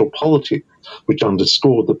troublesome racial politics, which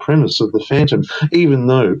underscored the premise of the Phantom, even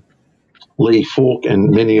though Lee Falk and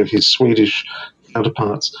many of his Swedish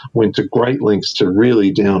counterparts went to great lengths to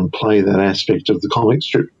really downplay that aspect of the comic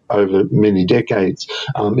strip over many decades.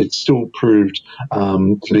 It still proved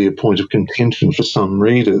to be a point of contention for some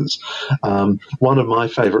readers. One of my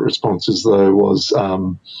favourite responses, though, was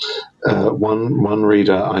one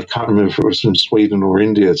reader, I can't remember if it was from Sweden or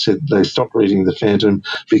India, said they stopped reading the Phantom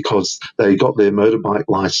because they got their motorbike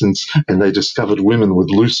licence and they discovered women with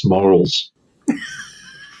loose morals.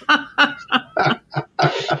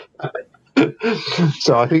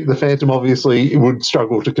 So I think the Phantom obviously would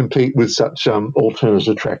struggle to compete with such alternate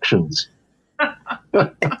attractions.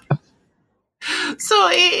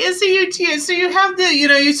 So you have the,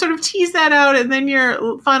 you sort of tease that out, and then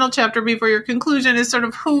your final chapter before your conclusion is sort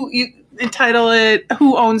of who you entitle it,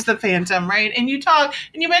 Who Owns the Phantom, right? And you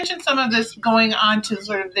mentioned some of this going on to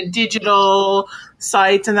sort of the digital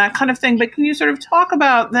sites and that kind of thing, but can you sort of talk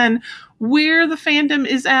about then where the Phantom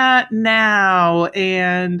is at now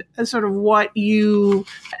and sort of what you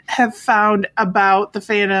have found about the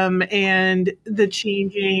Phantom and the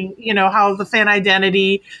changing, how the fan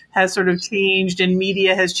identity has sort of changed and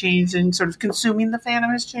media has changed and sort of consuming the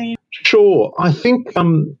Phantom has changed? Sure. I think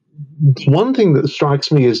one thing that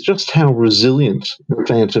strikes me is just how resilient the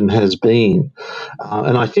Phantom has been.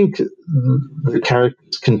 And I think the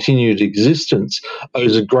character's continued existence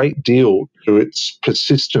owes a great deal to its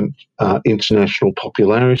persistent international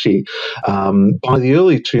popularity. By the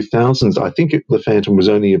early 2000s, I think the Phantom was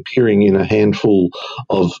only appearing in a handful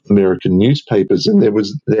of American newspapers, and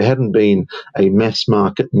there hadn't been a mass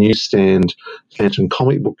market newsstand Phantom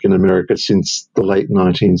comic book in America since the late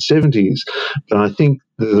 1970s. But I think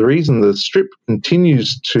the reason the strip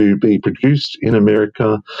continues to be produced in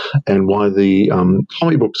America and why the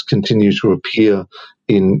comic books continue to appear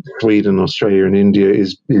in Sweden, Australia, and India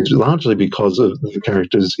is largely because of the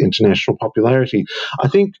character's international popularity. I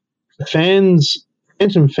think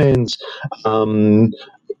Phantom fans,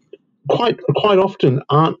 quite often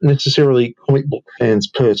aren't necessarily comic book fans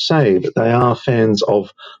per se, but they are fans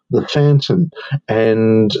of the Phantom.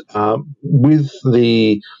 And with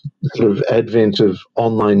the sort of advent of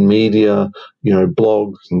online media,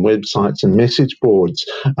 blogs and websites and message boards,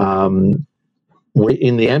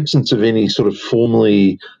 in the absence of any sort of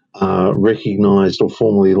formally recognised or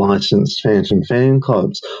formally licensed Phantom fan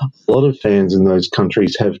clubs, a lot of fans in those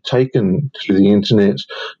countries have taken to the internet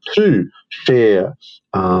to share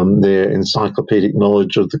their encyclopedic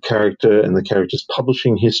knowledge of the character and the character's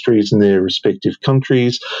publishing histories in their respective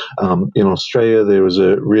countries. In Australia, there was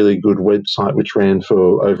a really good website which ran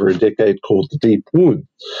for over a decade called The Deep Wood,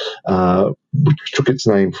 which took its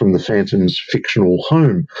name from the Phantom's fictional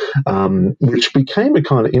home, which became a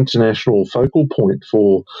kind of international focal point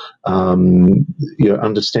for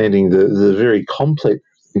understanding the very complex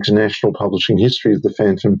international publishing history of the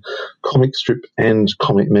Phantom comic strip and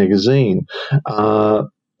comic magazine.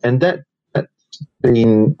 And that's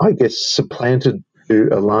been, I guess, supplanted to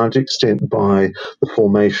a large extent by the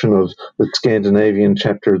formation of the Scandinavian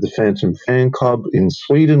chapter of the Phantom Fan Club in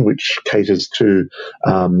Sweden, which caters to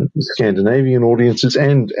Scandinavian audiences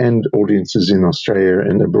and audiences in Australia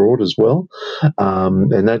and abroad as well.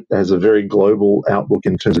 And that has a very global outlook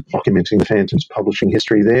in terms of documenting the Phantom's publishing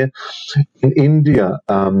history there. In India,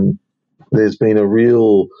 there's been a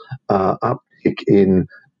real uptick in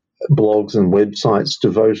blogs and websites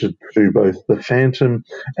devoted to both the Phantom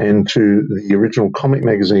and to the original comic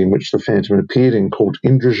magazine which the Phantom appeared in, called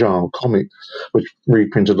Indrazal Comics, which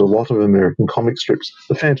reprinted a lot of American comic strips.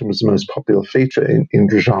 The Phantom was the most popular feature in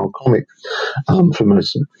Indrazal Comics for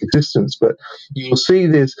most of its existence. But you'll see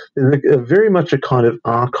there's very much a kind of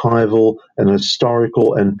archival and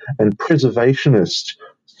historical and preservationist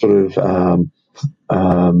sort of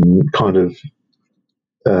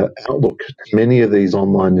outlook to many of these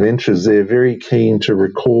online ventures. They're very keen to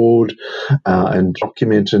record and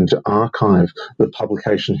document and to archive the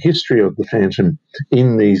publication history of the Phantom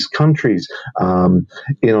in these countries. In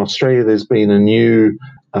Australia, there's been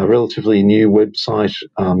a relatively new website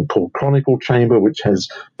called Chronicle Chamber, which has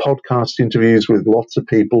podcast interviews with lots of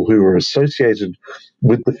people who are associated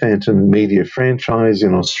with the Phantom media franchise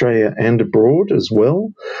in Australia and abroad as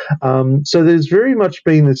well. So there's very much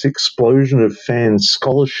been this explosion of fan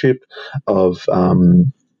scholarship, of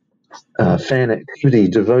fan activity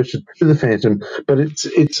devoted to the Phantom, but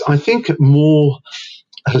it's I think more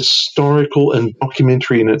historical and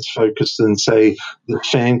documentary in its focus than, say, the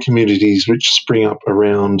fan communities which spring up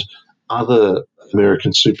around other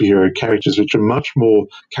American superhero characters, which are much more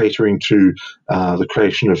catering to the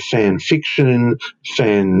creation of fan fiction,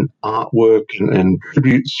 fan artwork, and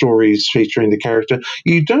tribute stories featuring the character.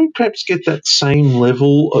 You don't perhaps get that same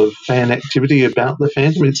level of fan activity about the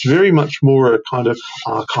Phantom. It's very much more a kind of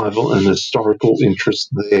archival and historical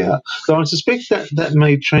interest there. So I suspect that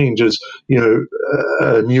may change as,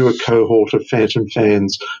 a newer cohort of Phantom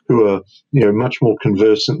fans who are, much more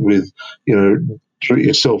conversant with,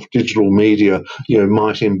 do-it-yourself digital media,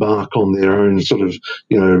 might embark on their own sort of,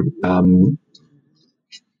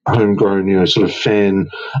 homegrown, sort of fan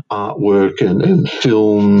artwork and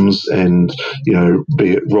films and,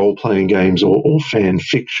 be it role-playing games or fan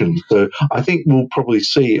fiction. So I think we'll probably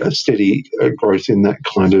see a steady growth in that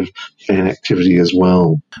kind of fan activity as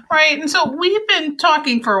well. Right. And so we've been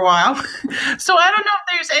talking for a while. So I don't know if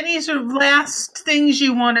there's any sort of last things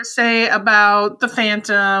you want to say about the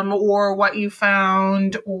Phantom or what you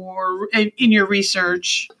found or in your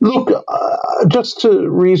research. Look, just to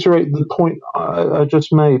reiterate the point I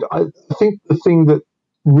just made, I think the thing that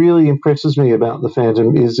really impresses me about the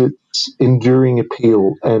Phantom is its enduring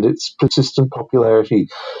appeal and its persistent popularity.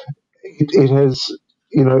 It has,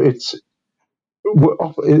 it's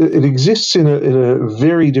it exists in a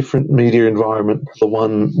very different media environment to the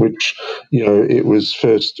one which, it was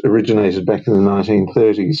first originated back in the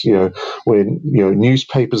 1930s, when,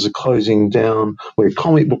 newspapers are closing down, where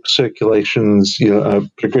comic book circulations, are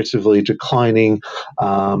progressively declining.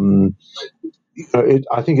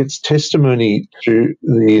 I think it's testimony to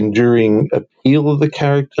the enduring appeal of the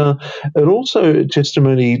character, and also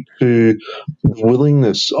testimony to the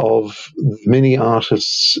willingness of many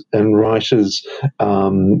artists and writers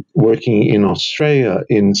working in Australia,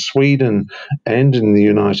 in Sweden, and in the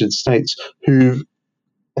United States who've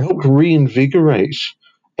helped reinvigorate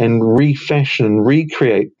and refashion,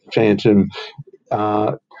 recreate Phantom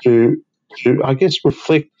to I guess,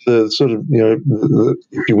 reflect the sort of,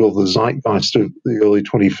 if you will, the zeitgeist of the early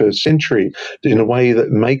 21st century in a way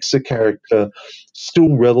that makes the character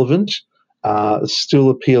still relevant, still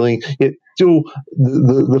appealing, yet still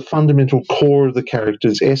the fundamental core of the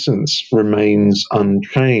character's essence remains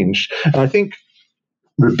unchanged. And I think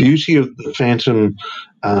the beauty of the Phantom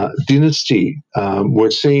dynasty,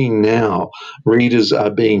 we're seeing now readers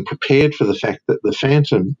are being prepared for the fact that the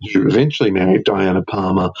Phantom, who eventually married Diana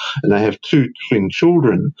Palmer, and they have two twin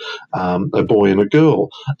children, a boy and a girl,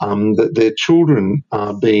 that their children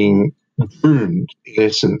are being groomed, in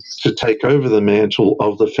essence, to take over the mantle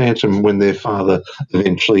of the Phantom when their father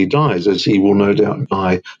eventually dies, as he will no doubt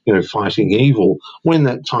die, fighting evil. When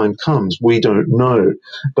that time comes, we don't know.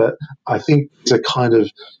 But I think it's a kind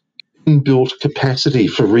of inbuilt capacity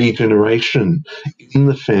for regeneration in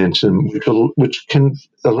the Phantom, which can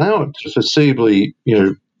allow it to foreseeably,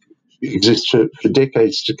 exist for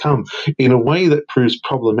decades to come in a way that proves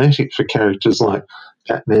problematic for characters like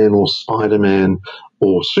Batman or Spider-Man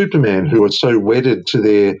or Superman, who are so wedded to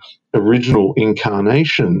their original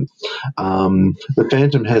incarnation. The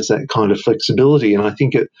Phantom has that kind of flexibility, and I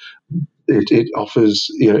think it offers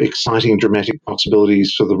exciting dramatic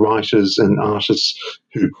possibilities for the writers and artists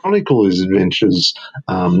who chronicle his adventures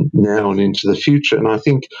now and into the future. And I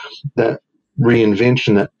think that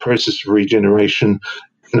reinvention, that process of regeneration,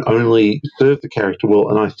 can only serve the character well,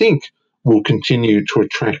 and I think will continue to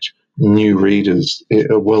attract new readers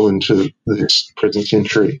well into this present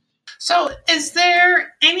century. So is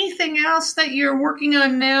there anything else that you're working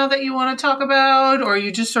on now that you want to talk about, or are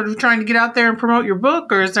you just sort of trying to get out there and promote your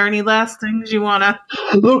book, or is there any last things you want to?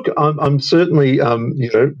 Look, I'm certainly,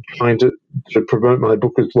 trying to promote my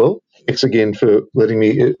book as well. Thanks again for inviting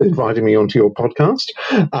me onto your podcast.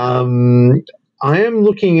 I am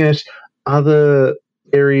looking at other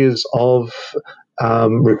areas of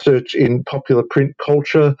research in popular print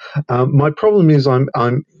culture. My problem is I'm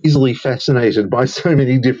easily fascinated by so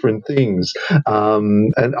many different things,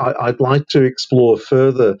 and I'd like to explore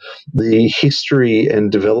further the history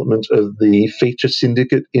and development of the feature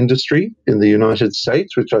syndicate industry in the United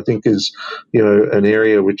States, which I think is, an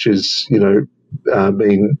area which is,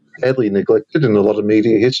 been badly neglected in a lot of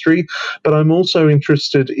media history. But I'm also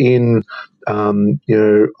interested in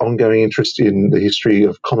ongoing interest in the history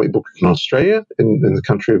of comic books in Australia, in the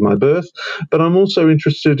country of my birth. But I'm also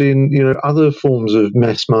interested in, other forms of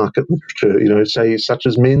mass market literature, say such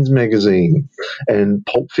as men's magazine and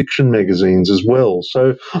pulp fiction magazines as well.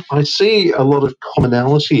 So I see a lot of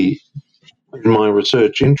commonality in my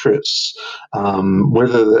research interests,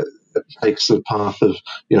 whether that takes the path of,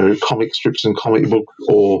 comic strips and comic books,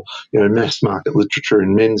 or, mass market literature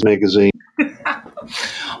and men's magazine.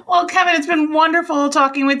 Well, Kevin, it's been wonderful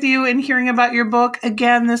talking with you and hearing about your book.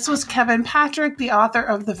 Again, this was Kevin Patrick, the author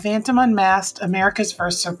of The Phantom Unmasked, America's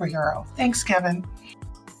First Superhero. Thanks, Kevin.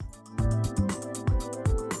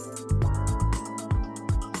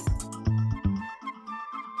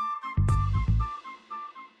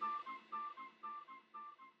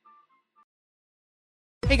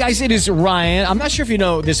 Hey guys, it is Ryan. I'm not sure if you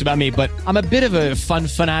know this about me, but I'm a bit of a fun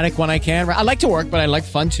fanatic when I can. I like to work, but I like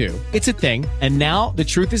fun too. It's a thing. And now the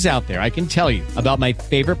truth is out there. I can tell you about my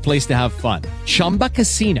favorite place to have fun. Chumba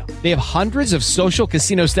Casino. They have hundreds of social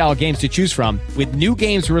casino style games to choose from with new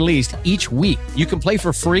games released each week. You can play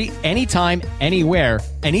for free anytime, anywhere.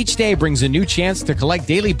 And each day brings a new chance to collect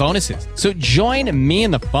daily bonuses. So join me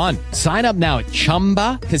in the fun. Sign up now at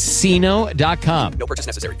ChumbaCasino.com. No purchase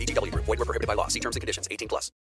necessary. VGW Group. Void where prohibited by law. See terms and conditions. 18+.